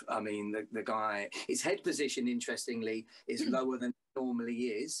move. I mean, the guy, his head position, interestingly, is lower than it normally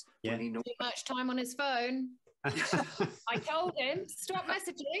is. Yeah. Too much time on his phone. I told him, stop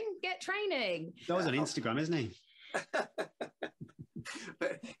messaging, get training. That was on Instagram, isn't he?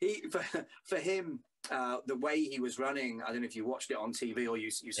 But for him, the way he was running, I don't know if you watched it on TV or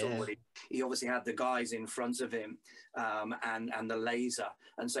you saw what he obviously had the guys in front of him, and the laser.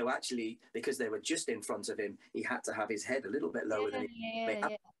 And so actually, because they were just in front of him, he had to have his head a little bit lower than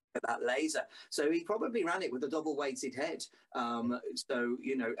that laser. So he probably ran it with a double weighted head. And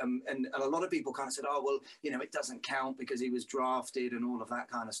a lot of people kind of said, oh, well, it doesn't count because he was drafted and all of that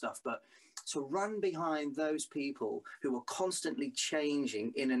kind of stuff. But to run behind those people who are constantly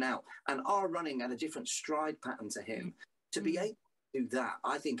changing in and out and are running at a different stride pattern to him, to be able to do that,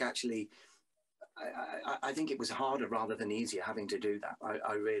 I think actually, I think it was harder rather than easier having to do that.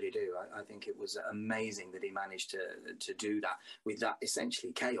 I really do. I think it was amazing that he managed to do that with that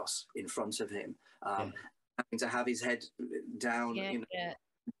essentially chaos in front of him, having to have his head down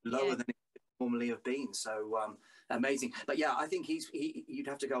lower than it would normally have been. So amazing. But yeah, I think you'd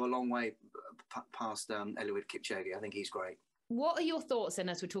have to go a long way past Eliud Kipchoge. I think he's great. What are your thoughts then,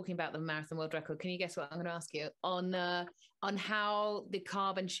 as we're talking about the marathon world record? Can you guess what I'm going to ask you on how the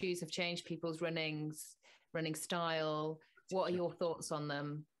carbon shoes have changed people's running style? What are your thoughts on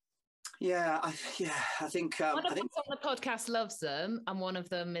them? I think one of us on the podcast loves them, and one of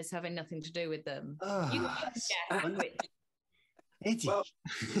them is having nothing to do with them. Well,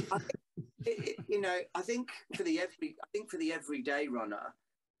 I think for the everyday runner,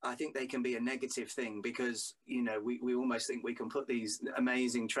 I think they can be a negative thing because, we almost think we can put these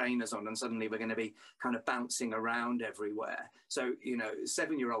amazing trainers on and suddenly we're going to be kind of bouncing around everywhere. So,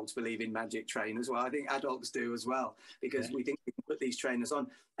 7-year-olds believe in magic trainers. Well, I think adults do as well, because we think we can put these trainers on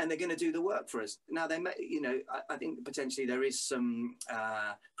and they're going to do the work for us. Now, they may, I think potentially there is some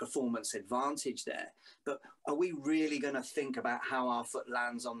performance advantage there, but are we really going to think about how our foot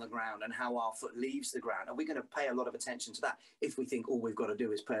lands on the ground and how our foot leaves the ground? Are we going to pay a lot of attention to that if we think all we've got to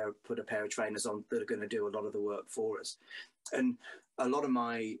do is put a pair of trainers on that are going to do a lot of the work for us? And a lot of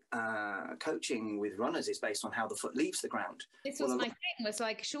my coaching with runners is based on how the foot leaves the ground. This was my thing, was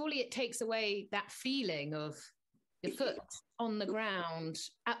like, surely it takes away that feeling of the foot on the ground,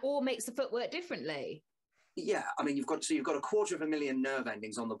 or makes the foot work differently. Yeah, I mean, you've got 250,000 nerve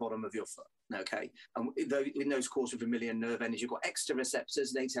endings on the bottom of your foot, okay? And in those 250,000 nerve endings, you've got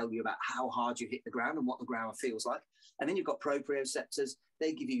exteroceptors. They tell you about how hard you hit the ground and what the ground feels like. And then you've got proprioceptors.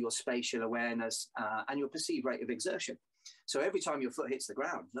 They give you your spatial awareness and your perceived rate of exertion. So every time your foot hits the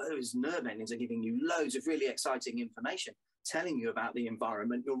ground, those nerve endings are giving you loads of really exciting information. telling you about the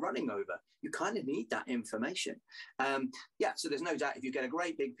environment you're running over. You kind of need that information. So there's no doubt if you get a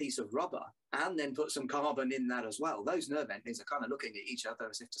great big piece of rubber and then put some carbon in that as well, those nerve endings are kind of looking at each other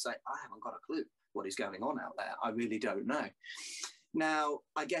as if to say, I haven't got a clue what is going on out there. I really don't know. Now,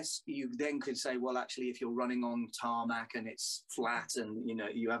 I guess you then could say, well, actually, if you're running on tarmac and it's flat and, you know,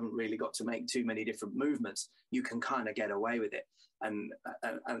 you haven't really got to make too many different movements, you can kind of get away with it. And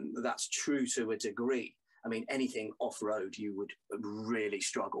that's true to a degree. I mean, anything off-road, you would really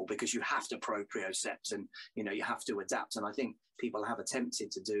struggle because you have to propriocept and, you know, you have to adapt. And I think people have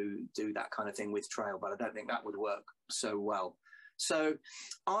attempted to do that kind of thing with trail, but I don't think that would work so well. So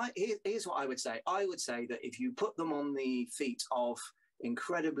here's what I would say. I would say that if you put them on the feet of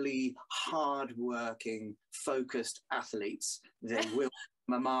incredibly hard-working, focused athletes, they will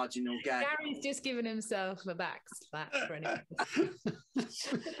a marginal gain. Gary's just given himself a back slap for anything.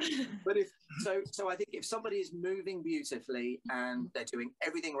 But so I think if somebody is moving beautifully and they're doing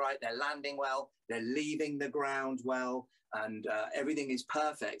everything right, they're landing well, they're leaving the ground well, and everything is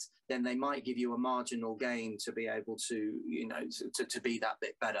perfect, then they might give you a marginal gain to be able to, you know, to be that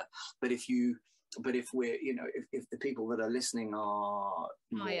bit better. But if we're, you know, if the people that are listening are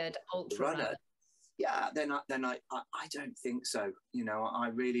tired ultra runners, yeah, then I don't think so. You know, I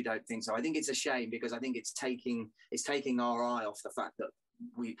really don't think so. I think it's a shame because I think it's taking our eye off the fact that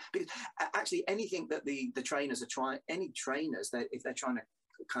because actually anything that the trainers are trying, any trainers that if they're trying to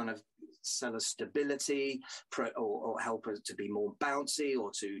kind of sell us stability or help us to be more bouncy or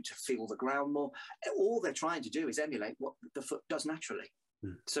to feel the ground more, all they're trying to do is emulate what the foot does naturally.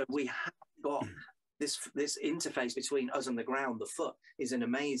 So we have got this interface between us and the ground. The foot is an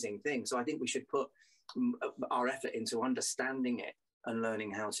amazing thing. So I think we should put our effort into understanding it and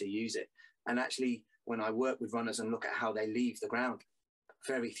learning how to use it. And actually, when I work with runners and look at how they leave the ground,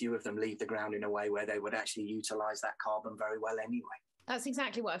 very few of them leave the ground in a way where they would actually utilize that carbon very well anyway. That's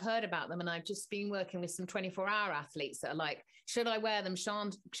exactly what I've heard about them. And I've just been working with some 24-hour athletes that are like, should I wear them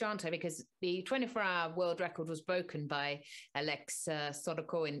shan't I? Because the 24-hour world record was broken by Alex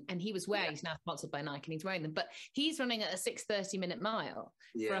Sodoko, and he was wearing, he's now sponsored by Nike, and he's wearing them. But he's running at a 6:30-minute mile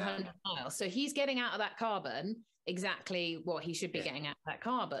for 100 miles. So he's getting out of that carbon exactly what he should be getting at that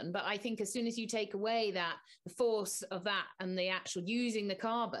carbon. But I think as soon as you take away that the force of that and the actual using the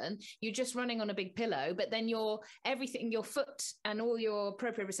carbon, you're just running on a big pillow, but then your foot and all your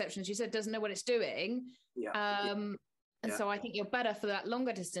proprioception, as you said, doesn't know what it's doing. And so I think you're better for that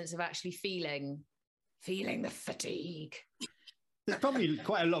longer distance of actually feeling the fatigue. There's probably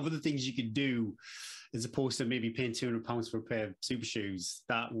quite a lot of other things you could do as opposed to maybe paying £200 for a pair of super shoes.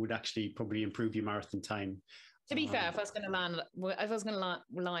 That would actually probably improve your marathon time. To be fair, if I was going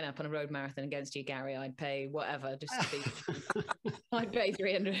to line up on a road marathon against you, Gary, I'd pay whatever just to be. I'd pay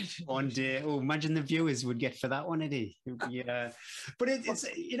 300. One day. Oh, imagine the viewers would get for that one, Eddie. Yeah, but it's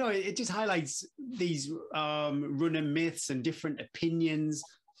you know, it just highlights these runner myths and different opinions,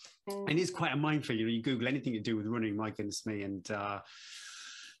 and it's quite a minefield. You know, you Google anything to do with running, my goodness me, and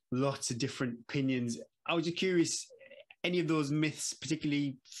lots of different opinions. I was just curious, any of those myths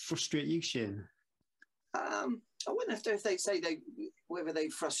particularly frustrate you, Shane? I wouldn't have to if they say whether they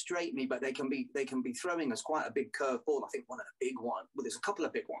frustrate me, but they can be throwing us quite a big curveball. I think one of the big ones, well, there's a couple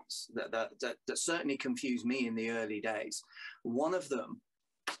of big ones that certainly confused me in the early days. One of them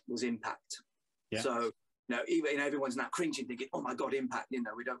was impact. Yeah. So even everyone's now cringing, thinking, "Oh my God, impact!" You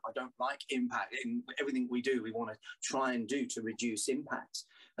know, I don't like impact. In everything we do, we want to try and do to reduce impact.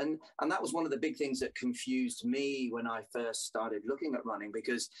 And that was one of the big things that confused me when I first started looking at running,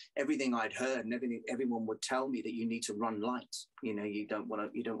 because everything I'd heard and everyone would tell me that you need to run light. You know, you don't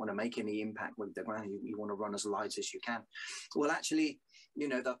want to make any impact with the ground. You want to run as light as you can. Well, actually, you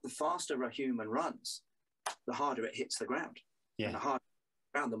know, the faster a human runs, the harder it hits the ground. Yeah. And the harder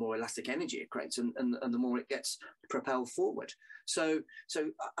the more elastic energy it creates, and the more it gets propelled forward. So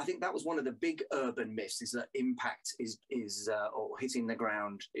I think that was one of the big urban myths, is that impact is or hitting the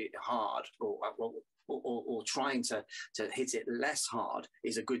ground hard or trying to hit it less hard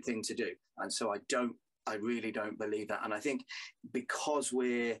is a good thing to do. And so I really don't believe that. And I think because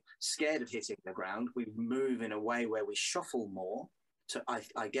we're scared of hitting the ground, we move in a way where we shuffle more to,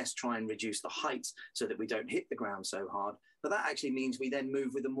 I guess, try and reduce the height so that we don't hit the ground so hard. But that actually means we then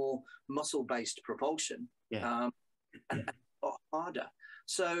move with a more muscle-based propulsion, and a lot harder.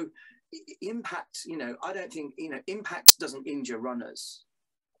 So impact, you know, I don't think, you know, impact doesn't injure runners.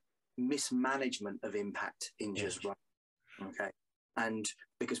 Mismanagement of impact injures runners. Okay. And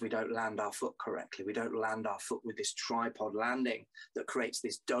because we don't land our foot correctly, we don't land our foot with this tripod landing that creates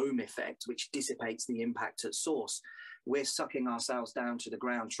this dome effect, which dissipates the impact at source. we're sucking ourselves down to the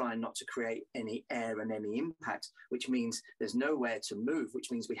ground, trying not to create any air and any impact, which means there's nowhere to move,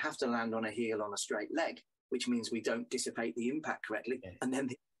 which means we have to land on a heel on a straight leg, which means we don't dissipate the impact correctly. Yeah. And then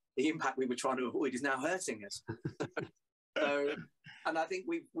the impact we were trying to avoid is now hurting us. So, and I think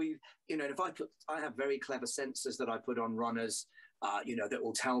we've if I have very clever sensors that I put on runners, that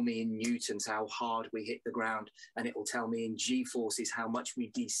will tell me in newtons how hard we hit the ground, and it will tell me in G-forces how much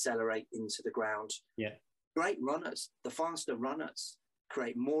we decelerate into the ground. Yeah. Great runners, the faster runners,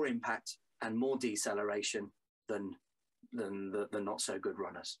 create more impact and more deceleration than the not so good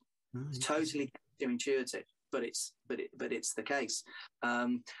runners. It's totally intuitive, but it's the case.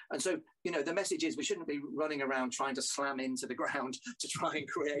 And so, the message is we shouldn't be running around trying to slam into the ground to try and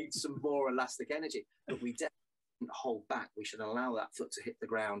create some more elastic energy, but we definitely hold back. We should allow that foot to hit the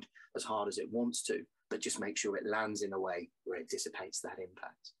ground as hard as it wants to, but just make sure it lands in a way where it dissipates that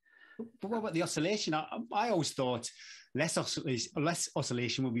impact. But what about the oscillation? I always thought less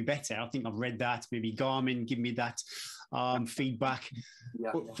oscillation would be better. I think I've read that. Maybe Garmin give me that feedback.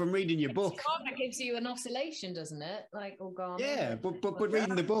 Yeah. But from reading your book, Garmin gives you an oscillation, doesn't it? Like Garmin. Yeah, but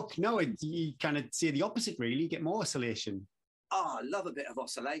reading the book, no, you kind of see the opposite. Really, you get more oscillation. Oh, I love a bit of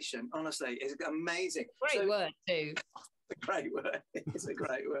oscillation. Honestly, it's amazing. Great word too. It's a great word. It's a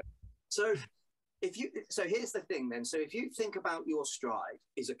great word. So here's the thing then. So if you think about your stride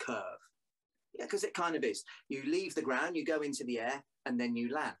is a curve, yeah, because it kind of is. You leave the ground, you go into the air, and then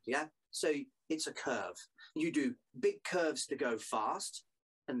you land, yeah? So it's a curve. You do big curves to go fast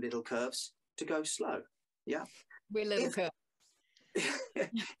and little curves to go slow, yeah? We're little curves. If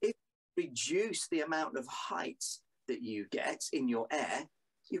you reduce the amount of height that you get in your air,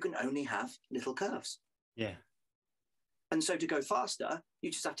 you can only have little curves. Yeah. And so to go faster, you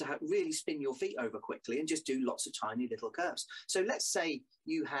just have to really spin your feet over quickly and just do lots of tiny little curves. So let's say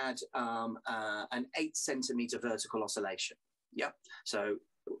you had an 8 centimeter vertical oscillation. Yep. So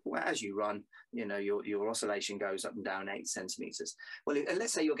as you run, your oscillation goes up and down 8 centimeters. Well,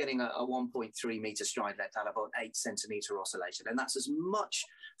 let's say you're getting a 1.3 meter stride length out of an 8 centimeter oscillation, and that's as much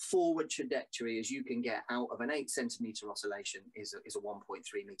forward trajectory as you can get out of an 8 centimeter oscillation is a 1.3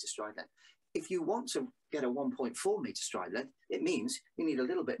 meter stride length. If you want to get a 1.4 meter stride length, it means you need a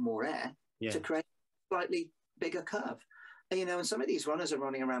little bit more air to create a slightly bigger curve. And, and some of these runners are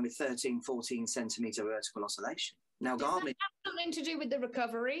running around with 13, 14 centimeter vertical oscillation. Now, Does Garmin that have something to do with the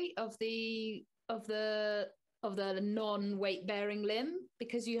recovery of the non-weight bearing limb,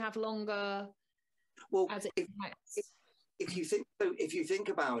 because you have longer? Well, if you think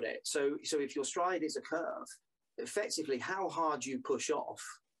about it, so if your stride is a curve, effectively how hard you push off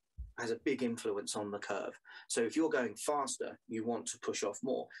has a big influence on the curve. So if you're going faster, you want to push off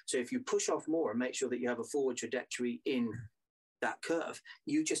more. So if you push off more and make sure that you have a forward trajectory in that curve,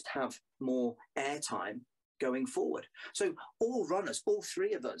 you just have more air time going forward. So all runners, all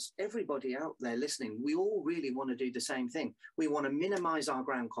three of us, everybody out there listening, we all really want to do the same thing. We want to minimize our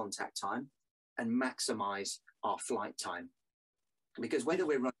ground contact time and maximize our flight time. Because whether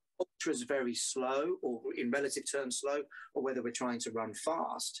we're running ultras very slow, or in relative terms slow, or whether we're trying to run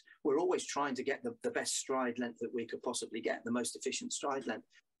fast, we're always trying to get the best stride length that we could possibly get, the most efficient stride length.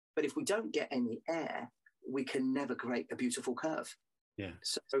 But if we don't get any air, we can never create a beautiful curve. Yeah.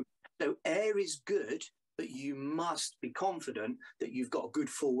 So air is good, but you must be confident that you've got a good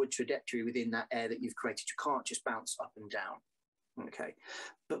forward trajectory within that air that you've created. You can't just bounce up and down. Okay.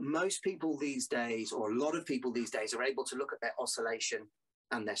 But most people these days, or a lot of people these days, are able to look at their oscillation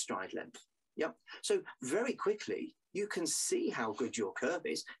and their stride length. Yep. So very quickly, you can see how good your curve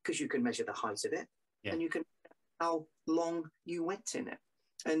is because you can measure the height of it, and you can how long you went in it.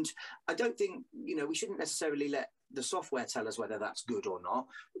 And I don't think, we shouldn't necessarily let the software tell us whether that's good or not,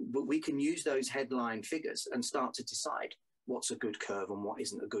 but we can use those headline figures and start to decide what's a good curve and what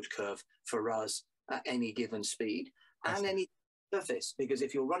isn't a good curve for us at any given speed and any surface. Because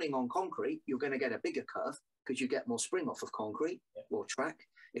if you're running on concrete, you're going to get a bigger curve because you get more spring off of concrete or track.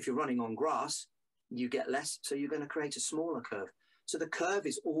 If you're running on grass, you get less, so you're going to create a smaller curve. So the curve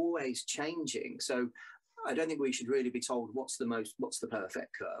is always changing. So I don't think we should really be told what's the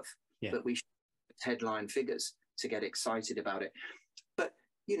perfect curve, but we should headline figures to get excited about it. But,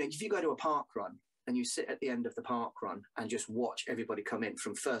 if you go to a park run and you sit at the end of the park run and just watch everybody come in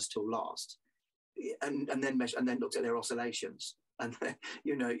from first till last and then measure and then look at their oscillations, and,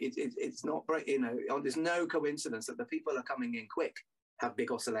 it's not, there's no coincidence that the people are coming in quick have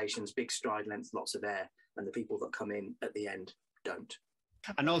big oscillations, big stride lengths, lots of air, and the people that come in at the end don't.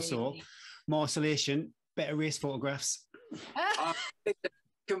 And also, more oscillation, better race photographs.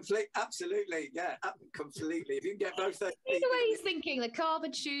 Absolutely, yeah, completely. If you can get both those. The way he's thinking, the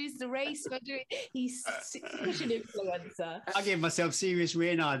carbon shoes, the race, he's such an influencer. I gave myself serious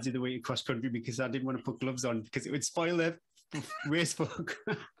rain odds in the week cross country because I didn't want to put gloves on because it would spoil the race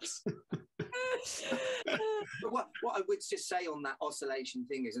photographs. But what I would just say on that oscillation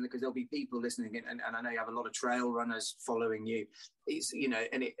thing is, and because there'll be people listening, and I know you have a lot of trail runners following you, it's, you know,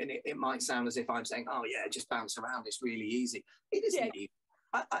 and it might sound as if I'm saying, oh yeah, just bounce around, it's really easy. It isn't easy.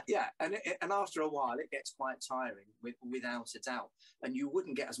 And after a while, it gets quite tiring, without a doubt. And you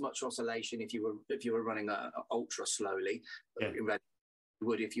wouldn't get as much oscillation if you were running a ultra slowly. Yeah. You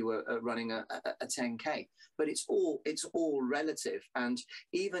would if you were running a 10K. But it's all relative. And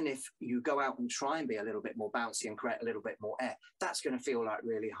even if you go out and try and be a little bit more bouncy and create a little bit more air, that's going to feel like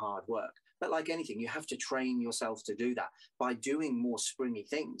really hard work. But like anything, you have to train yourself to do that. By doing more springy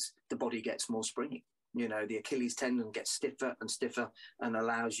things, the body gets more springy. You know, the Achilles tendon gets stiffer and stiffer and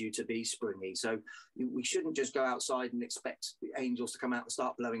allows you to be springy. So we shouldn't just go outside and expect the angels to come out and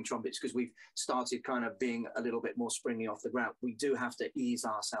start blowing trumpets because we've started kind of being a little bit more springy off the ground. We do have to ease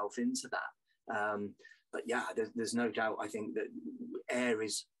ourselves into that. But yeah, there's no doubt. I think that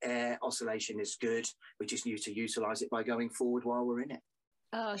air oscillation is good. We just need to utilize it by going forward while we're in it.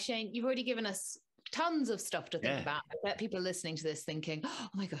 Oh, Shane, you've already given us tons of stuff to think about. I bet people are listening to this thinking, oh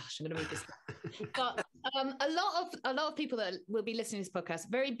my gosh, I'm going to read this. But a lot of people that will be listening to this podcast,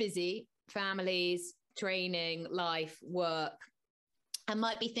 very busy, families, training, life, work, and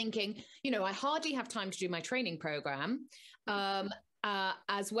might be thinking, you know, I hardly have time to do my training program.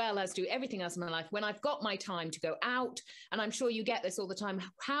 As well as do everything else in my life when I've got my time to go out. And I'm sure you get this all the time.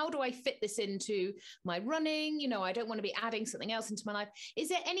 How do I fit this into my running? You know, I don't want to be adding something else into my life. Is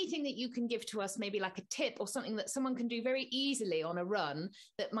there anything that you can give to us, maybe like a tip or something that someone can do very easily on a run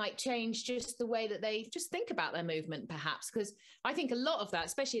that might change just the way that they just think about their movement, perhaps? Because I think a lot of that,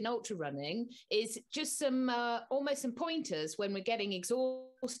 especially in ultra running, is just some almost some pointers when we're getting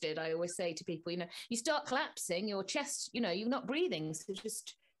exhausted. I always say to people, you know, you start collapsing, your chest, you know, you're not breathing. So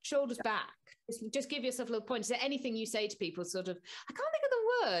just shoulders back. Just give yourself a little point. Is there anything you say to people sort of, I can't think of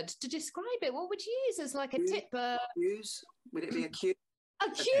the word to describe it. What would you use as like a tip? Use? Would it be a cue? A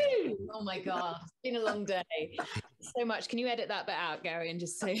cue! Oh my God. It's been a long day. So much. Can you edit that bit out, Gary, and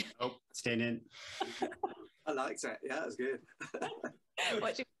just say... Oh, staying in. I liked it. Yeah, that's good.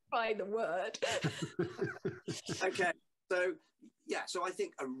 Once you find the word. Okay. So I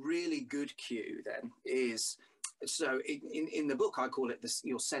think a really good cue then is... So in the book, I call it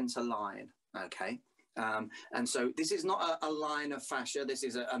your center line, okay? And so this is not a line of fascia. This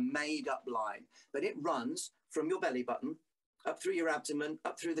is a made up line, but it runs from your belly button, up through your abdomen,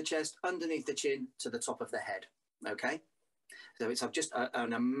 up through the chest, underneath the chin to the top of the head, okay? So it's just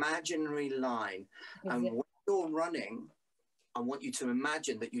an imaginary line. And when you're running, I want you to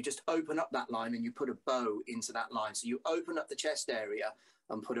imagine that you just open up that line and you put a bow into that line. So you open up the chest area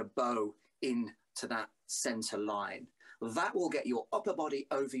and put a bow into that center line. That will get your upper body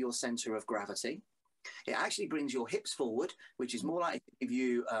over your center of gravity. It actually brings your hips forward, which is more likely to give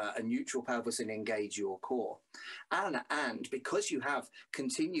you a neutral pelvis and engage your core. And because you have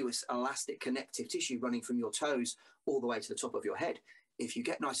continuous elastic connective tissue running from your toes all the way to the top of your head, if you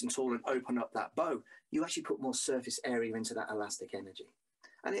get nice and tall and open up that bow, you actually put more surface area into that elastic energy.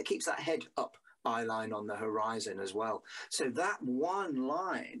 And it keeps that head up, eye line on the horizon as well. So that one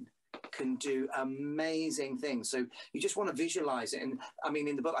line can do amazing things. So you just want to visualize it. And I mean,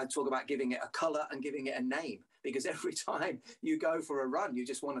 in the book, I talk about giving it a color and giving it a name, because every time you go for a run, you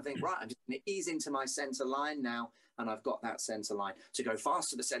just want to think, right, I'm just going to ease into my center line now. And I've got that center line. To go fast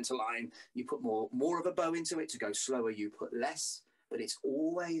to the center line, you put more of a bow into it. To go slower, you put less, but it's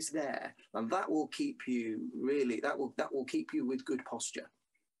always there. And that will keep you that will keep you with good posture.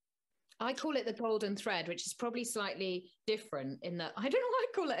 I call it the golden thread, which is probably slightly different in that I don't know why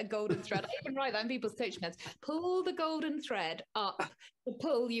I call it a golden thread. I even write that in people's coaching notes. Pull the golden thread up to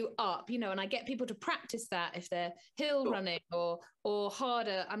pull you up, you know, and I get people to practice that if they're hill running or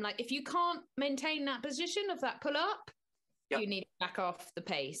harder. I'm like, if you can't maintain that position of that pull up, you need to back off the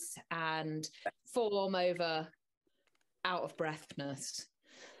pace and form over out of breathness.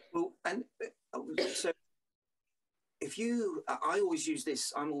 Well, and so I always use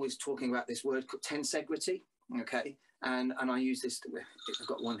this, I'm always talking about this word called tensegrity, okay? And I use this, I've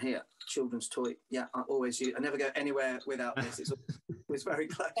got one here, children's toy. Yeah, I always use, I never go anywhere without this. It's always very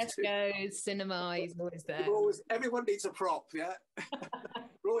close. Tesco's, cinema, he's always there. Everyone needs a prop, yeah?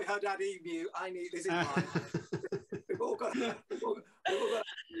 Roy had that emu, I need, this is mine. We've all got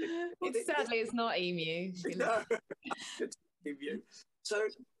Sadly, it's not emu. No, emu. So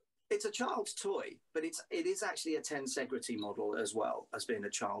It's a child's toy, but it is actually a tensegrity model as well as being a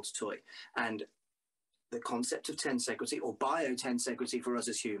child's toy. And the concept of tensegrity, or biotensegrity for us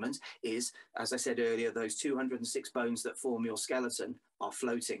as humans, is, as I said earlier, those 206 bones that form your skeleton are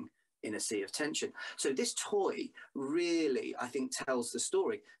floating in a sea of tension. So this toy really, I think, tells the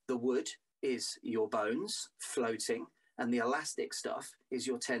story. The wood is your bones floating, and the elastic stuff is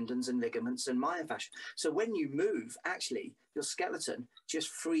your tendons and ligaments and myofascia. So when you move, actually, your skeleton just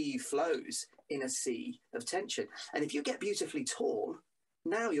free flows in a sea of tension. And if you get beautifully tall,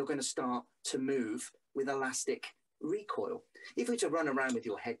 now you're going to start to move with elastic recoil. If you were to run around with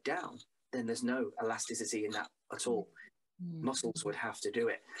your head down, then there's no elasticity in that at all. Muscles would have to do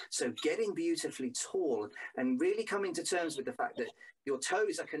it. So getting beautifully tall and really coming to terms with the fact that your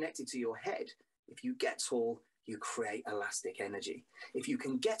toes are connected to your head. If you get tall, you create elastic energy. If you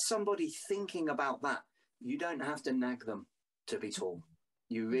can get somebody thinking about that, you don't have to nag them to be tall.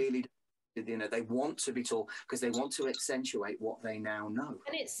 You really, you know, they want to be tall because they want to accentuate what they now know.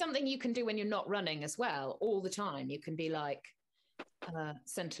 And it's something you can do when you're not running as well, all the time. You can be like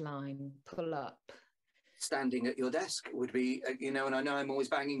center line, pull up. Standing at your desk would be, you know, and I know I'm always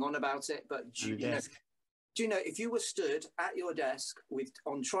banging on about it, but do you know, if you were stood at your desk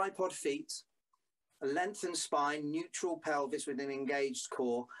on tripod feet, a lengthened spine, neutral pelvis with an engaged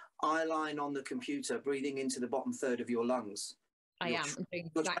core, eye line on the computer, breathing into the bottom third of your lungs. I'm doing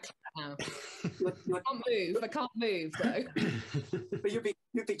exactly that now. I can't move though. But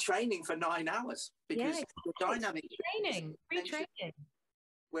you'd be training for 9 hours because the dynamic retraining.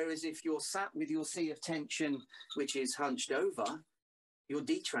 Whereas if you're sat with your sea of tension, which is hunched over, you're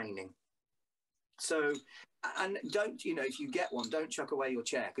detraining. So, and don't, you know, if you get one, don't chuck away your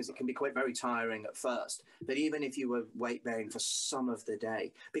chair because it can be very tiring at first. But even if you were weight bearing for some of the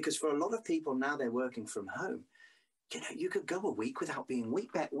day, because for a lot of people now they're working from home, you know, you could go a week without being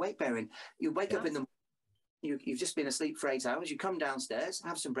weight bearing. You wake up in the you've just been asleep for 8 hours. You come downstairs,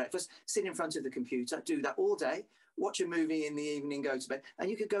 have some breakfast, sit in front of the computer, do that all day, watch a movie in the evening, go to bed, and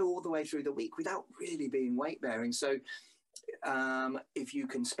you could go all the way through the week without really being weight bearing. So if you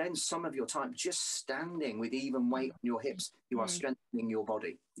can spend some of your time just standing with even weight on your hips, you are strengthening your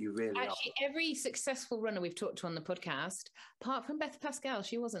body. You really are. Actually, every successful runner we've talked to on the podcast, apart from Beth Pascal,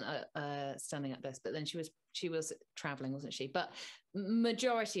 she wasn't standing up desk, but then she was traveling, wasn't she? But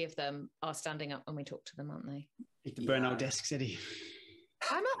majority of them are standing up when we talk to them, aren't they? Hit the burnout desk, Eddie.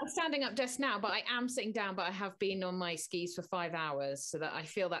 I'm at a standing up desk now, but I am sitting down, but I have been on my skis for 5 hours, so that I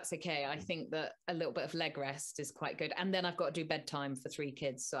feel that's okay. I think that a little bit of leg rest is quite good. And then I've got to do bedtime for 3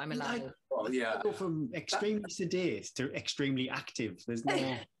 kids, so I'm allowed. Go from extremely sedate to extremely active. There's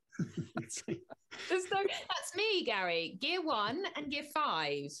no... That's me, Gary. Gear 1 and gear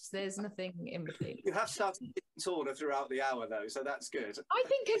 5. There's nothing in between. You have started getting taller throughout the hour, though, so that's good. I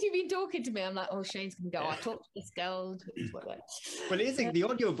think because you've been talking to me, I'm like, oh, Shane's going to go. I talked to this girl. Well, the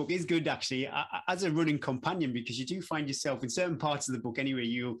audiobook is good, actually, as a running companion, because you do find yourself in certain parts of the book anyway,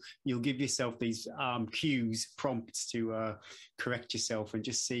 you'll give yourself these cues, prompts to correct yourself and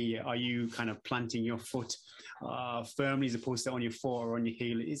just see, are you kind of planting your foot firmly as opposed to on your foot or on your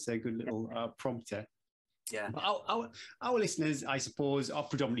heel? It is a good little prompter. Yeah. Our listeners, I suppose, are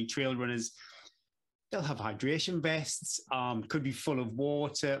predominantly trail runners. They'll have hydration vests, could be full of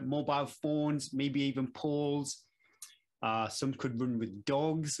water, mobile phones, maybe even poles. Some could run with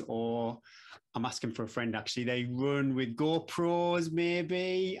dogs, or I'm asking for a friend, actually. They run with GoPros,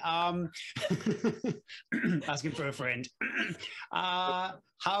 maybe. Asking for a friend.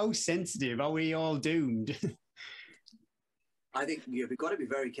 How sensitive? Are we all doomed? I think we've got to be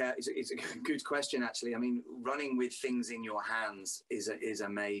very careful. It's a good question, actually. I mean, running with things in your hands is a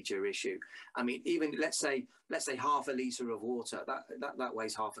major issue. I mean, even let's say half a litre of water, that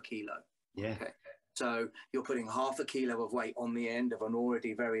weighs half a kilo. Yeah. Okay. So you're putting half a kilo of weight on the end of an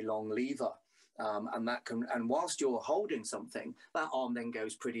already very long lever. And whilst you're holding something, that arm then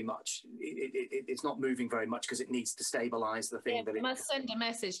goes pretty much, it's not moving very much because it needs to stabilize the thing. It must send a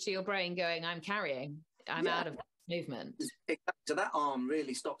message to your brain going, I'm out of movement. So that arm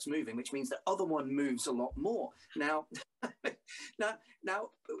really stops moving, which means the other one moves a lot more. Now,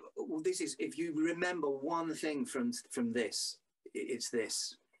 this is, if you remember one thing from this, it's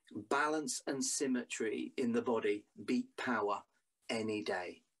this: balance and symmetry in the body beat power any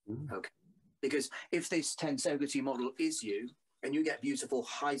day. Okay. Because if this tensegrity model is you, and you get beautiful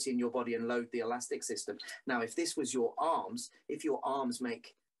height in your body and load the elastic system. Now, if this was your arms, if your arms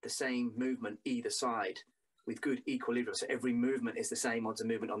make the same movement either side with good equilibrium, so every movement is the same odds of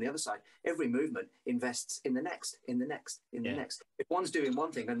movement on the other side, every movement invests in the next, in the next, in the next. If one's doing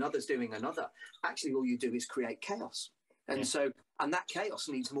one thing, another's doing another, actually all you do is create chaos. And and that chaos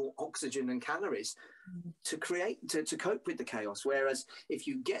needs more oxygen and calories to cope with the chaos. Whereas if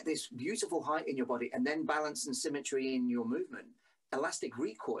you get this beautiful height in your body and then balance and symmetry in your movement, elastic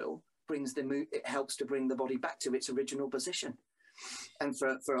recoil it helps to bring the body back to its original position. And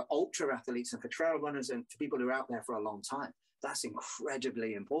for ultra athletes and for trail runners and for people who are out there for a long time, that's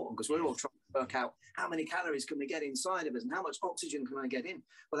incredibly important, because we're all trying to work out how many calories can we get inside of us and how much oxygen can I get in.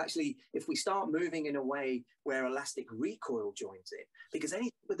 Well, actually, if we start moving in a way where elastic recoil joins it, because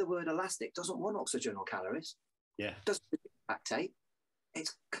anything with the word elastic doesn't want oxygen or calories. Yeah. Doesn't lactate.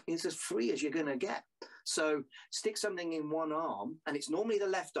 It's as free as you're going to get. So stick something in one arm, and it's normally the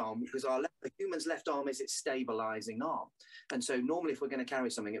left arm, because the human's left arm is its stabilizing arm. And so normally if we're going to carry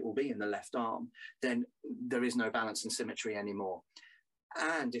something, it will be in the left arm. Then there is no balance and symmetry anymore.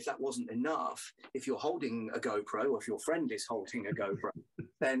 And if that wasn't enough, if you're holding a GoPro, or if your friend is holding a GoPro,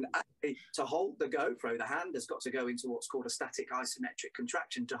 then to hold the GoPro, the hand has got to go into what's called a static isometric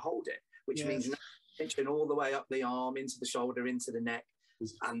contraction to hold it, which means tension all the way up the arm, into the shoulder, into the neck.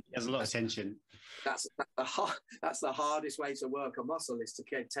 And there's a lot of tension. That's the hardest way to work a muscle, is to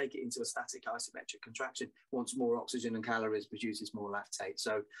take it into a static isometric contraction. Once more oxygen and calories produces more lactate.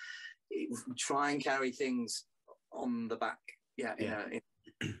 So try and carry things on the back,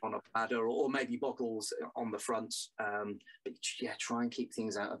 on a bladder, or maybe bottles on the front. But try and keep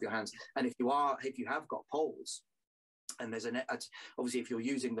things out of your hands. And if you have got poles, and there's obviously if you're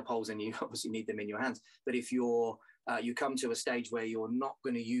using the poles, and you obviously need them in your hands, but if you come to a stage where you're not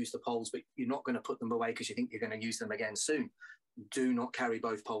going to use the poles, but you're not going to put them away because you think you're going to use them again soon, do not carry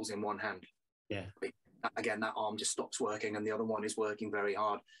both poles in one hand. Yeah. Again, that arm just stops working and the other one is working very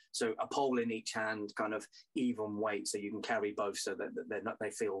hard. So a pole in each hand, kind of even weight, so you can carry both, so that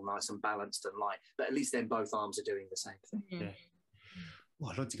they feel nice and balanced and light. But at least then both arms are doing the same thing. Yeah.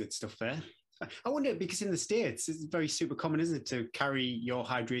 Well, loads of good stuff there. I wonder, because in the States, it's very super common, isn't it, to carry your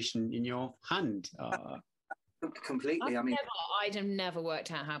hydration in your hand? Completely. I'd have never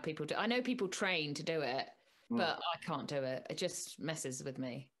worked out how people do. I know people train to do it, but I can't do it. It just messes with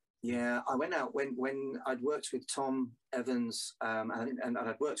me. Yeah, I went out when I'd worked with Tom Evans and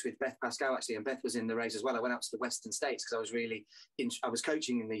I'd worked with Beth Pascal, actually, and Beth was in the race as well. I went out to the Western States because I was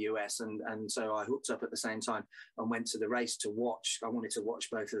coaching in the US, and so I hooked up at the same time and went to the race to watch. I wanted to watch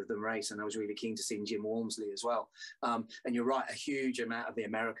both of them race, and I was really keen to see Jim Walmsley as well. And you're right, a huge amount of the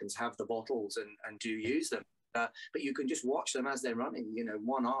Americans have the bottles and do use them. But you can just watch them as they're running.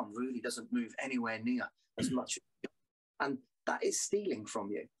 One arm really doesn't move anywhere near as much. And that is stealing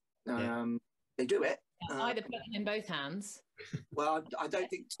from you. They do it. Either put them in both hands. Well, I don't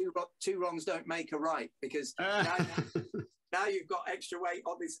think two wrongs don't make a right, because now you've got extra weight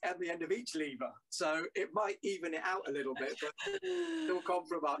at the end of each lever. So it might even it out a little bit, but still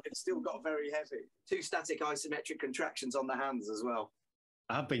compromise. It's still got very heavy. 2 static isometric contractions on the hands as well.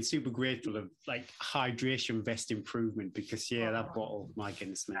 I've been super grateful of hydration vest improvement, because that bottle, my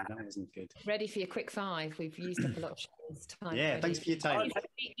goodness, man, that wasn't good. Ready for your quick 5. We've used up a lot of Shane's time. Yeah, thanks for your time.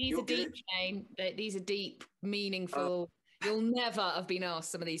 These are deep, Shane. These are deep, meaningful. You'll never have been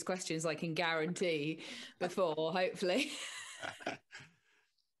asked some of these questions, I can guarantee, before, hopefully.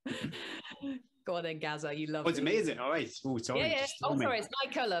 Go on then, Gazza, you love it. It's amazing. All right. Oh, sorry. Yeah. Sorry, it's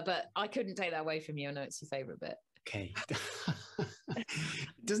my colour, but I couldn't take that away from you. I know it's your favourite bit. Okay.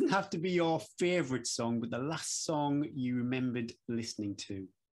 It doesn't have to be your favourite song, but the last song you remembered listening to.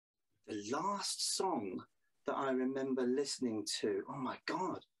 The last song that I remember listening to. Oh my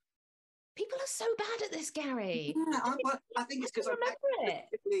God. People are so bad at this, Gary. Yeah, I think it's because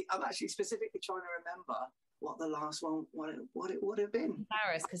I'm actually specifically trying to remember what the last one, what it would have been.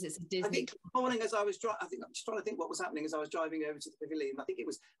 Embarrassed because it's a Disney. I think this morning as I was driving, I'm just trying to think what was happening as I was driving over to the pavilion.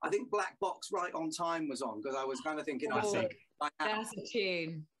 I think Black Box Right on Time was on, because I was kind of thinking, that's a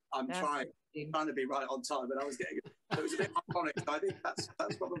tune. I'm trying to be right on time, but I was getting it was a bit iconic. I think that's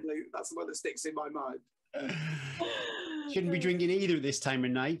the one that sticks in my mind. Shouldn't be drinking either at this time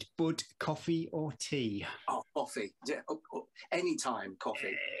of night, but coffee or tea? Oh, coffee. Any time,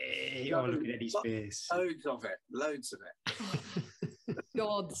 coffee. Hey, look at Eddie's face. Loads of it.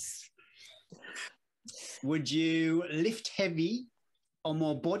 Gods. Would you lift heavy or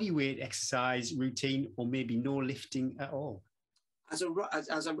more body weight exercise routine, or maybe no lifting at all? As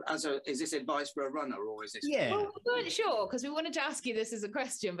a, is this advice for a runner, or is this? Yeah. Well, we weren't sure, because we wanted to ask you this as a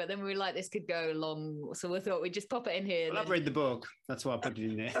question, but then we were like, this could go long, so we thought we'd just pop it in here. Well, I've read the book. That's why I put it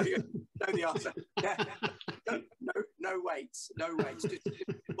in there. Know the answer. Yeah. No weights. Just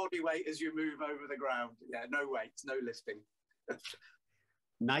body weight as you move over the ground. Yeah, no weights, no lifting.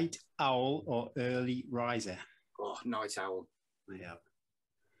 Night owl or early riser? Oh, night owl. Yeah.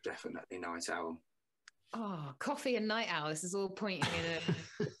 Definitely night owl. Oh, coffee and night owl. This is all pointing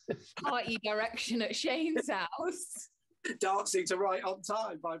in a party direction at Shane's house. Dancing to Right on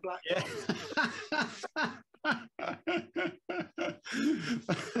Time by Black.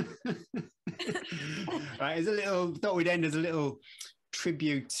 Right, as a little, thought we'd end as a little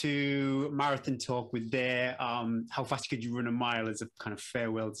tribute to Marathon Talk with their How Fast Could You Run a Mile as a kind of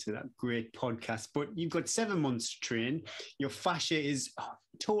farewell to that great podcast. But you've got 7 months to train. Your fascia is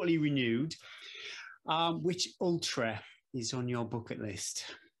totally renewed. Which ultra is on your bucket list?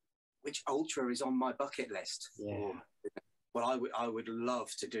 Which ultra is on my bucket list? Yeah. Well, I would love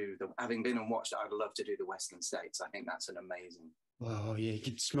to do having been and watched it, I'd love to do the Western States. I think that's an amazing. Oh yeah, you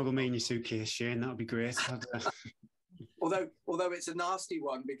could smuggle me in your suitcase, Shane. That would be great. Although it's a nasty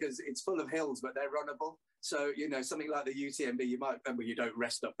one because it's full of hills, but they're runnable. So, something like the UTMB, you might, well, you don't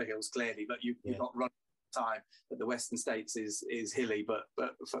rest up the hills clearly, but you're not running time. But the Western States is hilly, but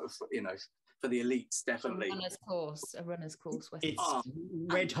for the elites, definitely. A runner's course. It's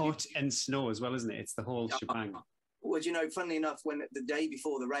red hot and snow as well, isn't it? It's the whole shebang. Well, funnily enough, when the day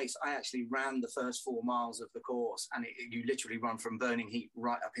before the race, I actually ran the first 4 miles of the course, and you literally run from burning heat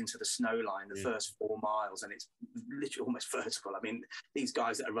right up into the snow line, the first 4 miles, and it's literally almost vertical. I mean, these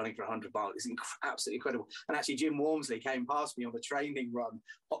guys that are running for 100 miles, it's absolutely incredible. And actually, Jim Walmsley came past me on the training run.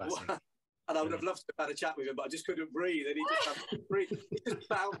 And I would have loved to have had a chat with him, but I just couldn't breathe. And he just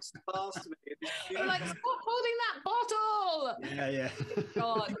bounced past me. You're like, stop holding that bottle! Yeah.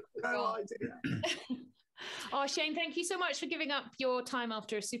 God. No idea. Oh, Shane, thank you so much for giving up your time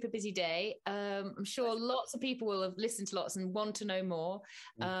after a super busy day. I'm sure lots of people will have listened to lots and want to know more.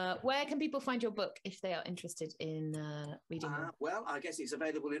 Where can people find your book if they are interested in reading more? Well, I guess it's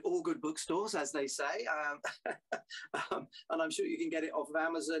available in all good bookstores, as they say. And I'm sure you can get it off of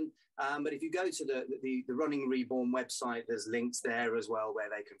Amazon. But if you go to the Running Reborn website, there's links there as well where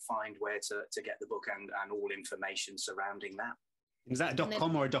they can find where to get the book and all information surrounding that. Is that a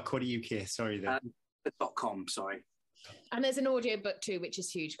 .com or a .co.uk? Sorry, .com, sorry. And there's an audio book too, which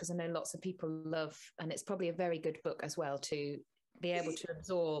is huge because I know lots of people love, and it's probably a very good book as well to be able to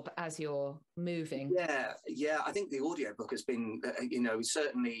absorb as you're moving. Yeah. I think the audio book has been,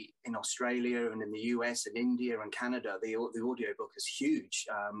 certainly in Australia and in the US and India and Canada, the audio book is huge.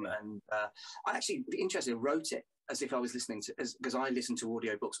 And I actually, interestingly, wrote it as if I was listening to, because I listen to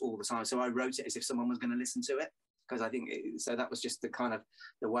audiobooks all the time. So I wrote it as if someone was going to listen to it. Because I think so that was just the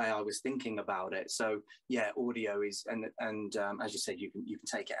way I was thinking about it. So yeah, audio is and as you said, you can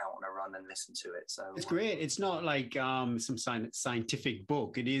take it out on a run and listen to it. So it's great. It's not like some scientific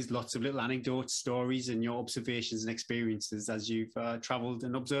book. It is lots of little anecdotes, stories, and your observations and experiences as you've travelled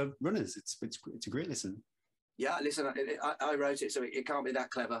and observed runners. It's a great listen. Yeah, listen, I wrote it, so it can't be that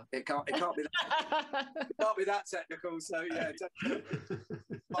clever. It can't be that, it can't be that technical. So yeah,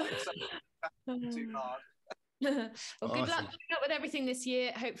 too hard. Well, good luck with everything this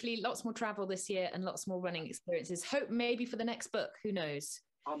year. Hopefully lots more travel this year and lots more running experiences. Hope maybe for the next book, who knows?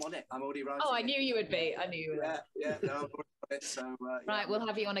 I'm on it. I'm already writing. Oh, I knew you would be. I knew you would. Yeah, no, I'm already on it. So, right, we'll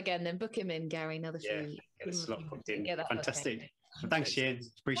have you on again then. Book him in, Gary, another few. Get a slot booked in. Fantastic. Well, thanks, Shane.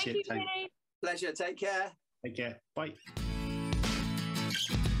 Appreciate it. Pleasure. Take care. Take care. Bye.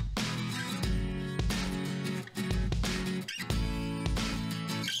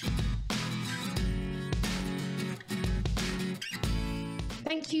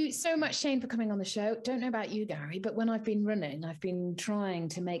 Thank you so much, Shane, for coming on the show. Don't know about you, Gary, but when I've been running, I've been trying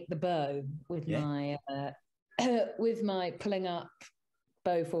to make the bow with my pulling up,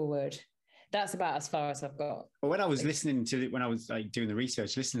 bow forward. That's about as far as I've got. Well, when I was when I was like doing the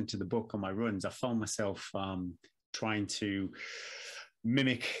research, listening to the book on my runs, I found myself trying to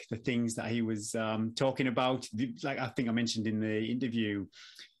mimic the things that he was talking about. Like I think I mentioned in the interview,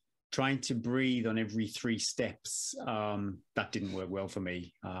 trying to breathe on every 3 steps. That didn't work well for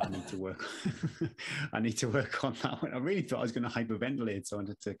me. I need to work. I need to work on that one. I really thought I was going to hyperventilate, so I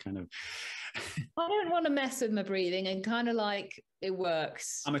wanted to kind of. I don't want to mess with my breathing, and kind of like it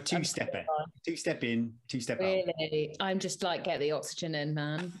works. I'm a 2-stepper. 2-step in, 2-step out. Really, I'm just like, get the oxygen in,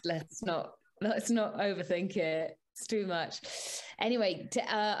 man. Let's not overthink it. It's too much. Anyway,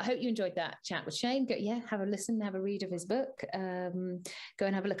 I hope you enjoyed that chat with Shane. Have a listen, have a read of his book. Go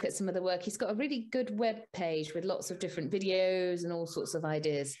and have a look at some of the work. He's got a really good web page with lots of different videos and all sorts of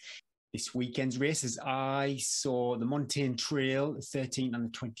ideas. This weekend's races, I saw the Montane Trail, the 13th and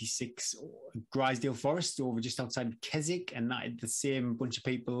the 26th, Grisdale Forest over just outside of Keswick, and that is the same bunch of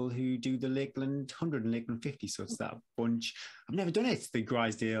people who do the Lakeland 100 and Lakeland 50. So it's that bunch. I've never done it. It's the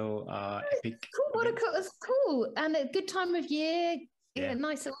Grisdale epic. Cool. That's cool. And a good time of year. Yeah. A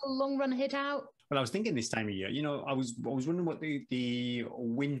nice little long run hit out. Well, I was thinking this time of year, I was wondering what the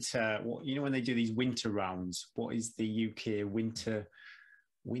winter, when they do these winter rounds, what is the UK winter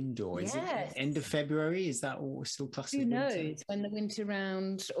window? Is it end of February? Is that all still classic? Who knows when the winter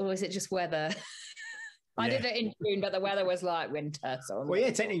round, or is it just weather? I did it in June, but the weather was like winter. So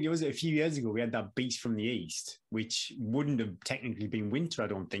technically, was it a few years ago? We had that beast from the east, which wouldn't have technically been winter, I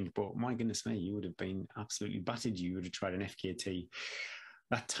don't think. But my goodness me, you would have been absolutely battered. You would have tried an FKT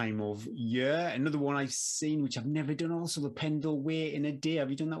that time of year. Another one I've seen, which I've never done, also the Pendle Way in a day. Have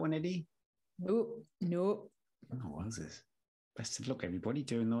you done that one, Eddie? Nope. Oh, what is this? Best of luck, everybody,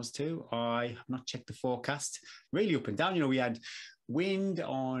 doing those two. I have not checked the forecast. Really up and down. We had wind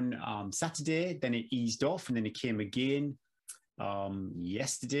on Saturday, then it eased off, and then it came again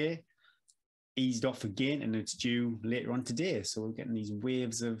yesterday, eased off again, and it's due later on today. So we're getting these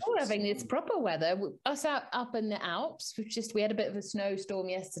waves of... We're having this proper weather. Us up in the Alps, we had a bit of a snowstorm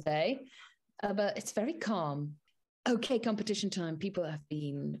yesterday, but it's very calm. Okay, competition time. People have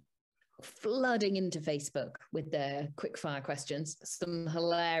been flooding into Facebook with their quickfire questions, some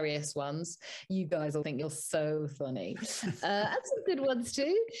hilarious ones. You guys will think you're so funny. And some good ones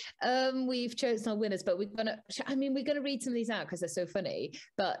too. We've chosen our winners, but we're gonna read some of these out because they're so funny,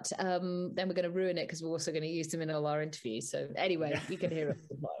 but then we're going to ruin it because we're also going to use them in all our interviews. So anyway, you can hear us.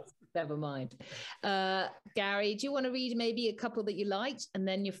 Never mind. Gary, do you want to read maybe a couple that you liked, and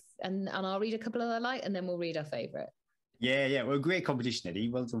then and I'll read a couple that I like, and then we'll read our favorite. Yeah. Well, great competition,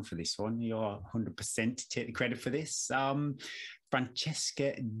 Eddie. Well done for this one. You're 100% take the credit for this.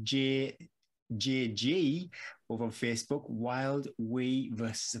 Francesca JG over on Facebook, Wild Wee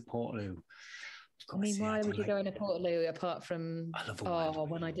versus a Portaloo. Why would you go in a Portaloo apart from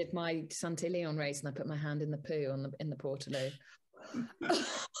when I did my Saint-Élion race and I put my hand in the poo in the Portaloo?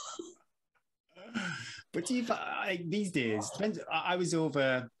 But these days, depends. I was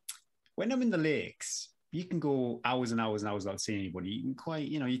over when I'm in the lakes. You can go hours and hours and hours without seeing anybody. You can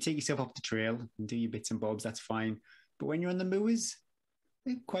you take yourself up the trail and do your bits and bobs. That's fine. But when you're on the moors,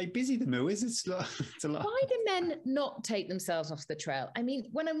 they're quite busy. The moors, it's a lot. Why do men not take themselves off the trail? I mean,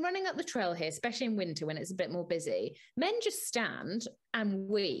 when I'm running up the trail here, especially in winter when it's a bit more busy, men just stand and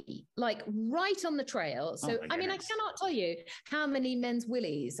wee like right on the trail. So I cannot tell you how many men's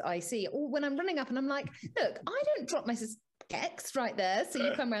willies I see. Or when I'm running up and I'm like, look, I don't drop my X right there, so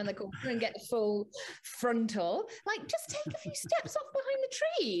you come around the corner and get the full frontal. Like, just take a few steps off behind the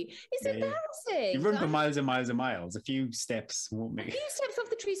tree. It's embarrassing. You run for miles and miles and miles. A few steps won't make. A few steps off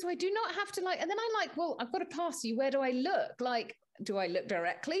the tree, so I do not have to and then I'm like, well, I've got to pass you. Where do I look? Like, do I look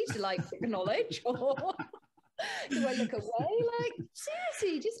directly to acknowledge, or do I look away? Like,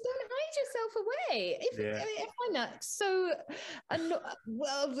 seriously, just don't hide yourself away. If I'm not so,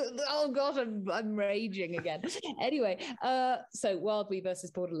 oh God, I'm raging again. Anyway, so Wild Wee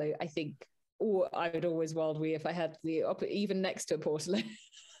versus Portaloo, I think, I would always Wild Wee if I had even next to a Portaloo.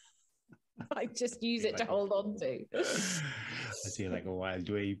 I just use it to hold on to. I see like a Wild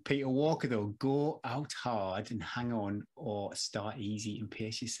Wee. Peter Walker, though, go out hard and hang on, or start easy and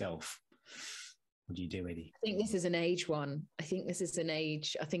pace yourself. What do you do, Eddie? I think this is an age one. I think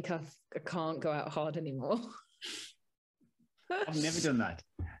I can't go out hard anymore. I've never done that.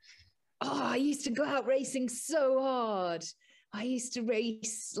 Oh, I used to go out racing so hard. I used to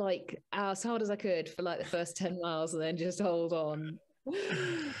race as hard as I could for the first 10 miles and then just hold on.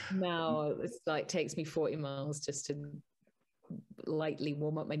 Now it's takes me 40 miles just to lightly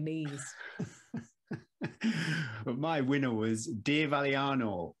warm up my knees. But my winner was Dave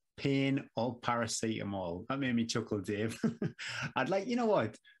Aliano. Pain or paracetamol. That made me chuckle, Dave. You know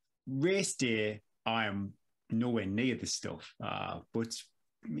what? Race day, I am nowhere near this stuff. But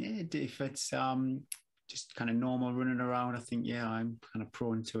if it's just kind of normal running around, I think, I'm kind of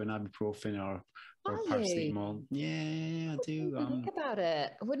prone to an ibuprofen or paracetamol. Yeah, I do. Think about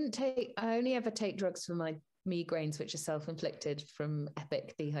it. I only ever take drugs for my migraines, which are self-inflicted from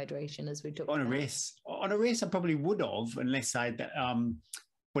epic dehydration, as we talked about. On a race, I probably would have, unless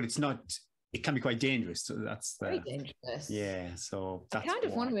but it's not, it can be quite dangerous. So that's very dangerous. Yeah. So that's I kind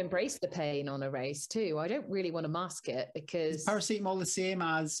of want to embrace the pain on a race too. I don't really want to mask it because... Is paracetamol the same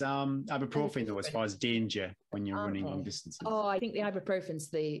as ibuprofen though, as far as danger when you're running long distances? Oh, I think the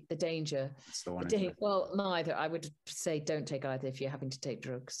ibuprofen's the danger. That's the one. Well, neither. I would say don't take either if you're having to take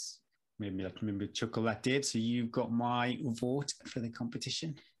drugs. Maybe I can remember chuckle that, Dave. So you've got my vote for the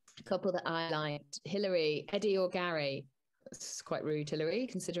competition. A couple that I liked. Hillary, Eddie or Gary? It's quite rude, Hillary,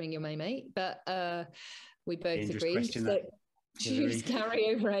 considering you're my mate, but we both agree. So choose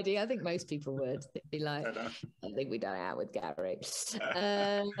Gary over Eddie. I think most people would. They'd be like, I think we done it out with Gary.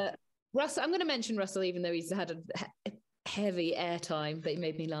 Russell, I'm going to mention Russell, even though he's had heavy airtime, but it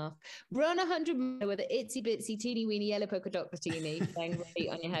made me laugh. Run 100 miles with an itsy bitsy teeny weeny yellow polka dot bikini playing repeat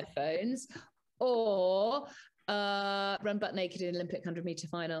on your headphones, or run butt naked in an Olympic 100-meter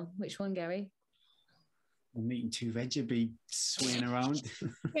final. Which one, Gary? I'm eating two veg, you'd be swinging around.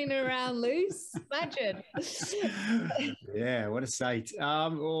 Swinging around loose. Imagine. Yeah, what a sight.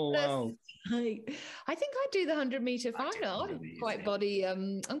 Wow. I think I'd do the 100-meter final. I'm quite body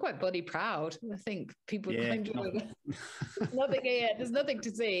proud. I think people kind of nothing here. There's nothing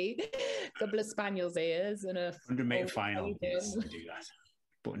to see. A couple of spaniel's ears and a 100-meter final. Yes, do that.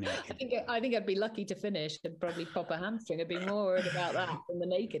 But I think I'd be lucky to finish and probably pop a hamstring. I'd be more worried about that than the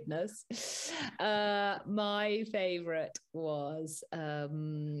nakedness. My favourite was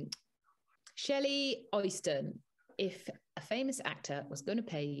Shelley Oyston. If a famous actor was going to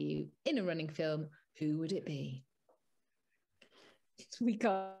pay you in a running film, who would it be? We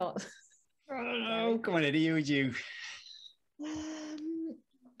can't. Oh, come on, Eddie, who would you?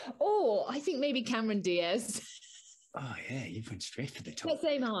 I think maybe Cameron Diaz. Oh, yeah, you went straight for the top. Let's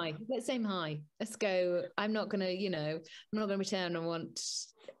aim high. Let's go. I'm not going to return. I want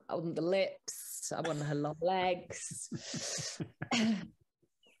the lips. I want her long legs.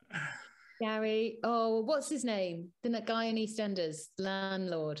 Gary. Oh, what's his name? The guy in EastEnders,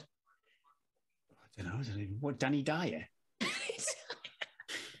 landlord. I don't know. What, Danny Dyer?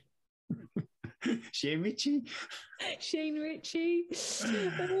 Shane Ritchie.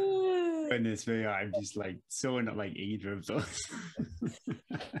 Goodness me, I'm just like so not like either of those.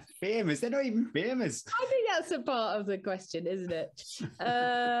 Famous. They're not even famous. I think that's a part of the question, isn't it?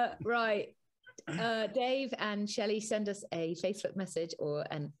 Right. Dave and Shelley, send us a Facebook message or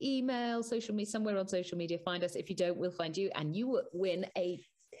an email, somewhere on social media. Find us. If you don't, we'll find you, and you will win a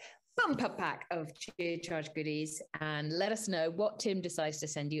bumper pack of Chia Charge goodies. And let us know what Tim decides to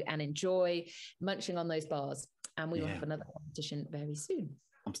send you, and enjoy munching on those bars. And we will have another competition very soon.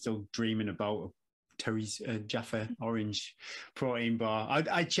 I'm still dreaming about Terry's Jaffa Orange protein bar.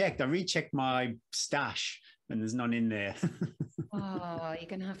 I rechecked my stash, and there's none in there. Oh, you're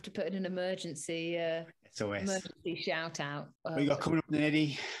going to have to put in an emergency shout out. What you got coming up then,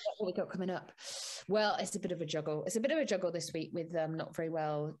 Eddie? What we got coming up? Well, it's a bit of a juggle. It's a bit of a juggle this week with not very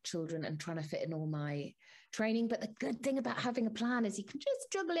well children and trying to fit in all my training. But the good thing about having a plan is you can just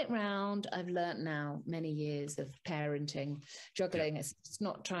juggle it round. I've learnt now many years of parenting, juggling. Yeah. It's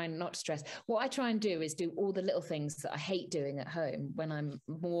not trying not to stress. What I try and do is do all the little things that I hate doing at home when I'm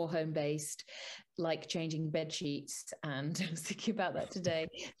more home-based, like changing bed sheets, and I was thinking about that today,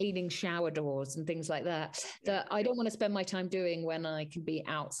 cleaning shower doors and things like that I don't want to spend my time doing when I can be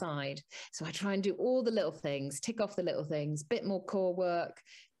outside. So I try and do all the little things, tick off the little things, bit more core work,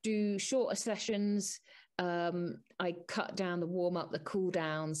 do shorter sessions. I cut down the warm-up, the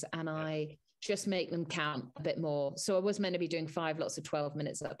cool-downs, and I just make them count a bit more. So I was meant to be doing 5 lots of 12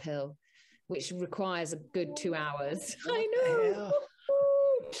 minutes uphill, which requires a good 2 hours. I know.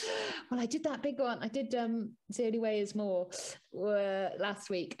 Well, I did that big one. I did It's the Only Way Is More last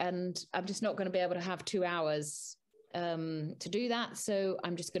week, and I'm just not going to be able to have 2 hours to do that. So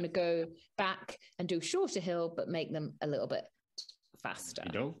I'm just going to go back and do shorter hill, but make them a little bit faster.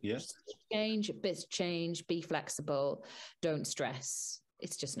 Yes. Change, be flexible, don't stress.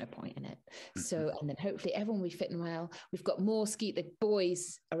 It's just no point in it. So, and then hopefully everyone will be fitting well. We've got more the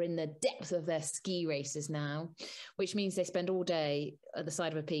boys are in the depth of their ski races now, which means they spend all day at the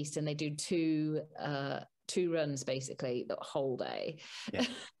side of a piste and they do two runs basically the whole day. Yeah.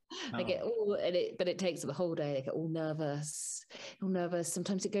 They get but it takes the whole day. They get all nervous.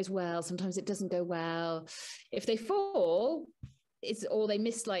 Sometimes it goes well, sometimes it doesn't go well. If they fall, or they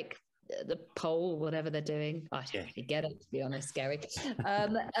miss like the pole, whatever they're doing. I don't really get it, to be honest, Gary.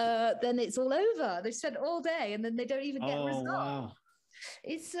 Then it's all over. They've spent all day and then they don't even get a result. Wow.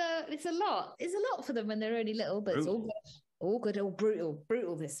 It's a lot. It's a lot for them when they're only little, but brutal. It's all good, all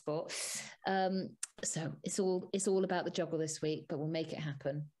brutal this sport. So it's all about the juggle this week, but we'll make it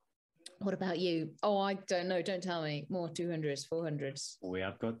happen. What about you? Oh, I don't know. Don't tell me. More 200s, 400s. We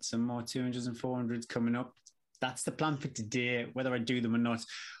have got some more 200s and 400s coming up. That's the plan for today, whether I do them or not.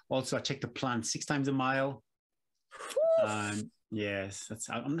 Also, I checked the plan 6 times a mile. Yes,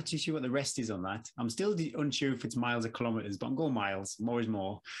 I'm not too sure what the rest is on that. I'm still unsure if it's miles or kilometers, but I'm going miles. More is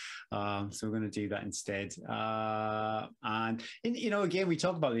more. So we're going to do that instead. And again, we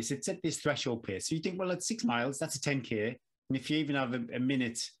talk about this. It's at this threshold pace. So you think, well, at 6 miles, that's a 10K. And if you even have a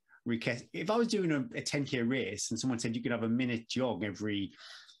minute request, if I was doing a 10K race and someone said you could have a minute jog every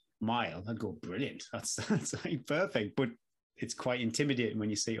mile, I'd go, brilliant. That's like perfect. But it's quite intimidating when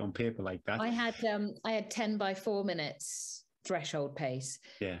you see it on paper like that. I had 10 by 4 minutes threshold pace.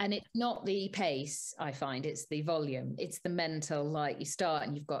 Yeah. And it's not the pace, I find, it's the volume. It's the mental, like you start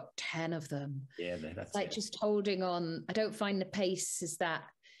and you've got 10 of them. Yeah, that's like just holding on. I don't find the pace is that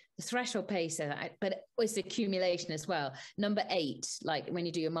the threshold pace, but it's the accumulation as well. Number 8, like when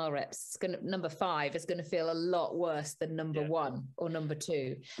you do your mile reps, number 5 is going to feel a lot worse than number 1 or number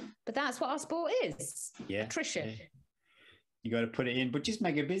 2. But that's what our sport is. Yeah. Attrition. Yeah. You got to put it in, but just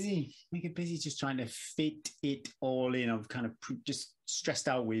make it busy. Make it busy, just trying to fit it all in. I'm kind of just stressed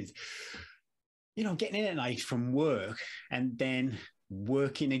out with, getting in at night from work and then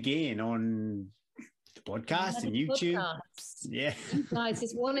working again on the podcast and YouTube. Podcasts. Yeah. You guys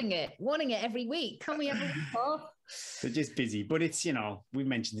just wanting it every week. Can we have a week off? They're just busy, but it's, we've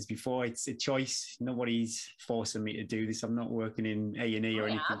mentioned this before. It's a choice. Nobody's forcing me to do this. I'm not working in A&E or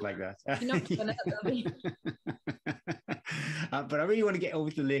anything like that. You're not going to. But I really want to get over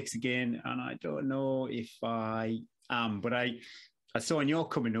to the lakes again, and I don't know if I am. But I saw in your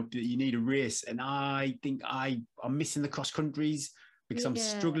coming up that you need a race, and I think I'm missing the cross countries because I'm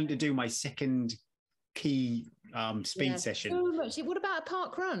struggling to do my second key speed session. So much. What about a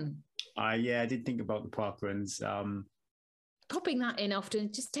park run? I did think about the park runs. Popping that in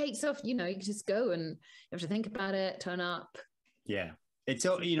often just takes off. You can just go and you have to think about it, turn up. Yeah, it's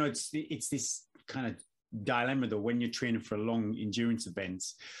it's this kind of dilemma though when you're training for long endurance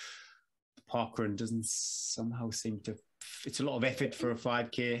events. The park run doesn't somehow seem to. It's a lot of effort for a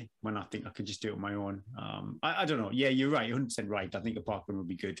 5K when I think I could just do it on my own. I don't know. Yeah, you're right. 100% right. I think a park run would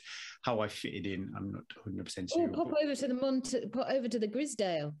be good. How I fit it in, I'm not 100% sure. Pop over to the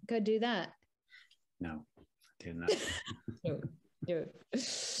Grisdale. Go do that. No, doing that. Do it.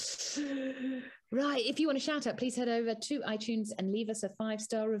 Right. If you want to shout out, please head over to iTunes and leave us a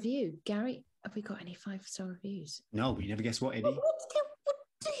 5-star review. Gary, have we got any 5-star reviews? No, you never guess what, Eddie.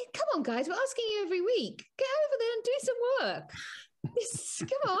 Come on, guys. We're asking you every week. Get over there and do some work.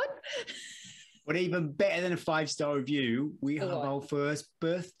 Come on. But even better than a 5-star review, we have our first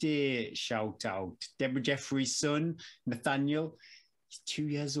birthday shout out. Deborah Jeffrey's son, Nathaniel. He's 2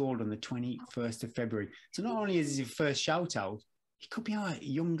 years old on the 21st of February. So not only is he his first shout out, he could be our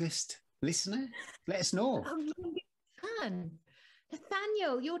youngest listener. Let us know. Oh,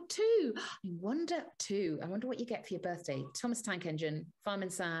 Nathaniel, you're 2. I wonder what you get for your birthday. Thomas Tank Engine, Fireman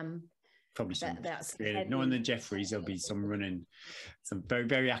Sam. Probably some. That's knowing the Jeffreys, there'll be some running, some very,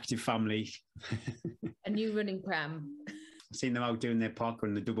 very active family. A new running pram. I've seen them out doing their parkour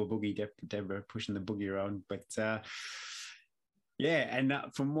and the double buggy, Deborah pushing the buggy around. But and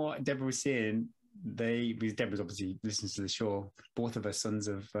from what Deborah was saying, because Deborah's obviously listens to the show, both of our sons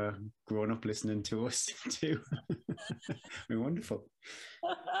have grown up listening to us too. We're wonderful.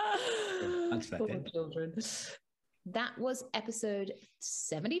 Thanks for that, children. That was episode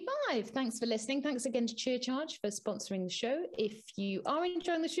 75. Thanks for listening. Thanks again to Chia Charge for sponsoring the show. If you are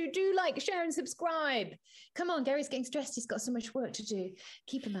enjoying the show, do like, share, and subscribe. Come on, Gary's getting stressed. He's got so much work to do.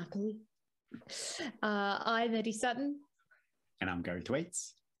 Keep him happy. I'm Eddie Sutton. And I'm Gary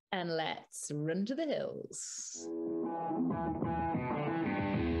Thwaites. And let's run to the hills.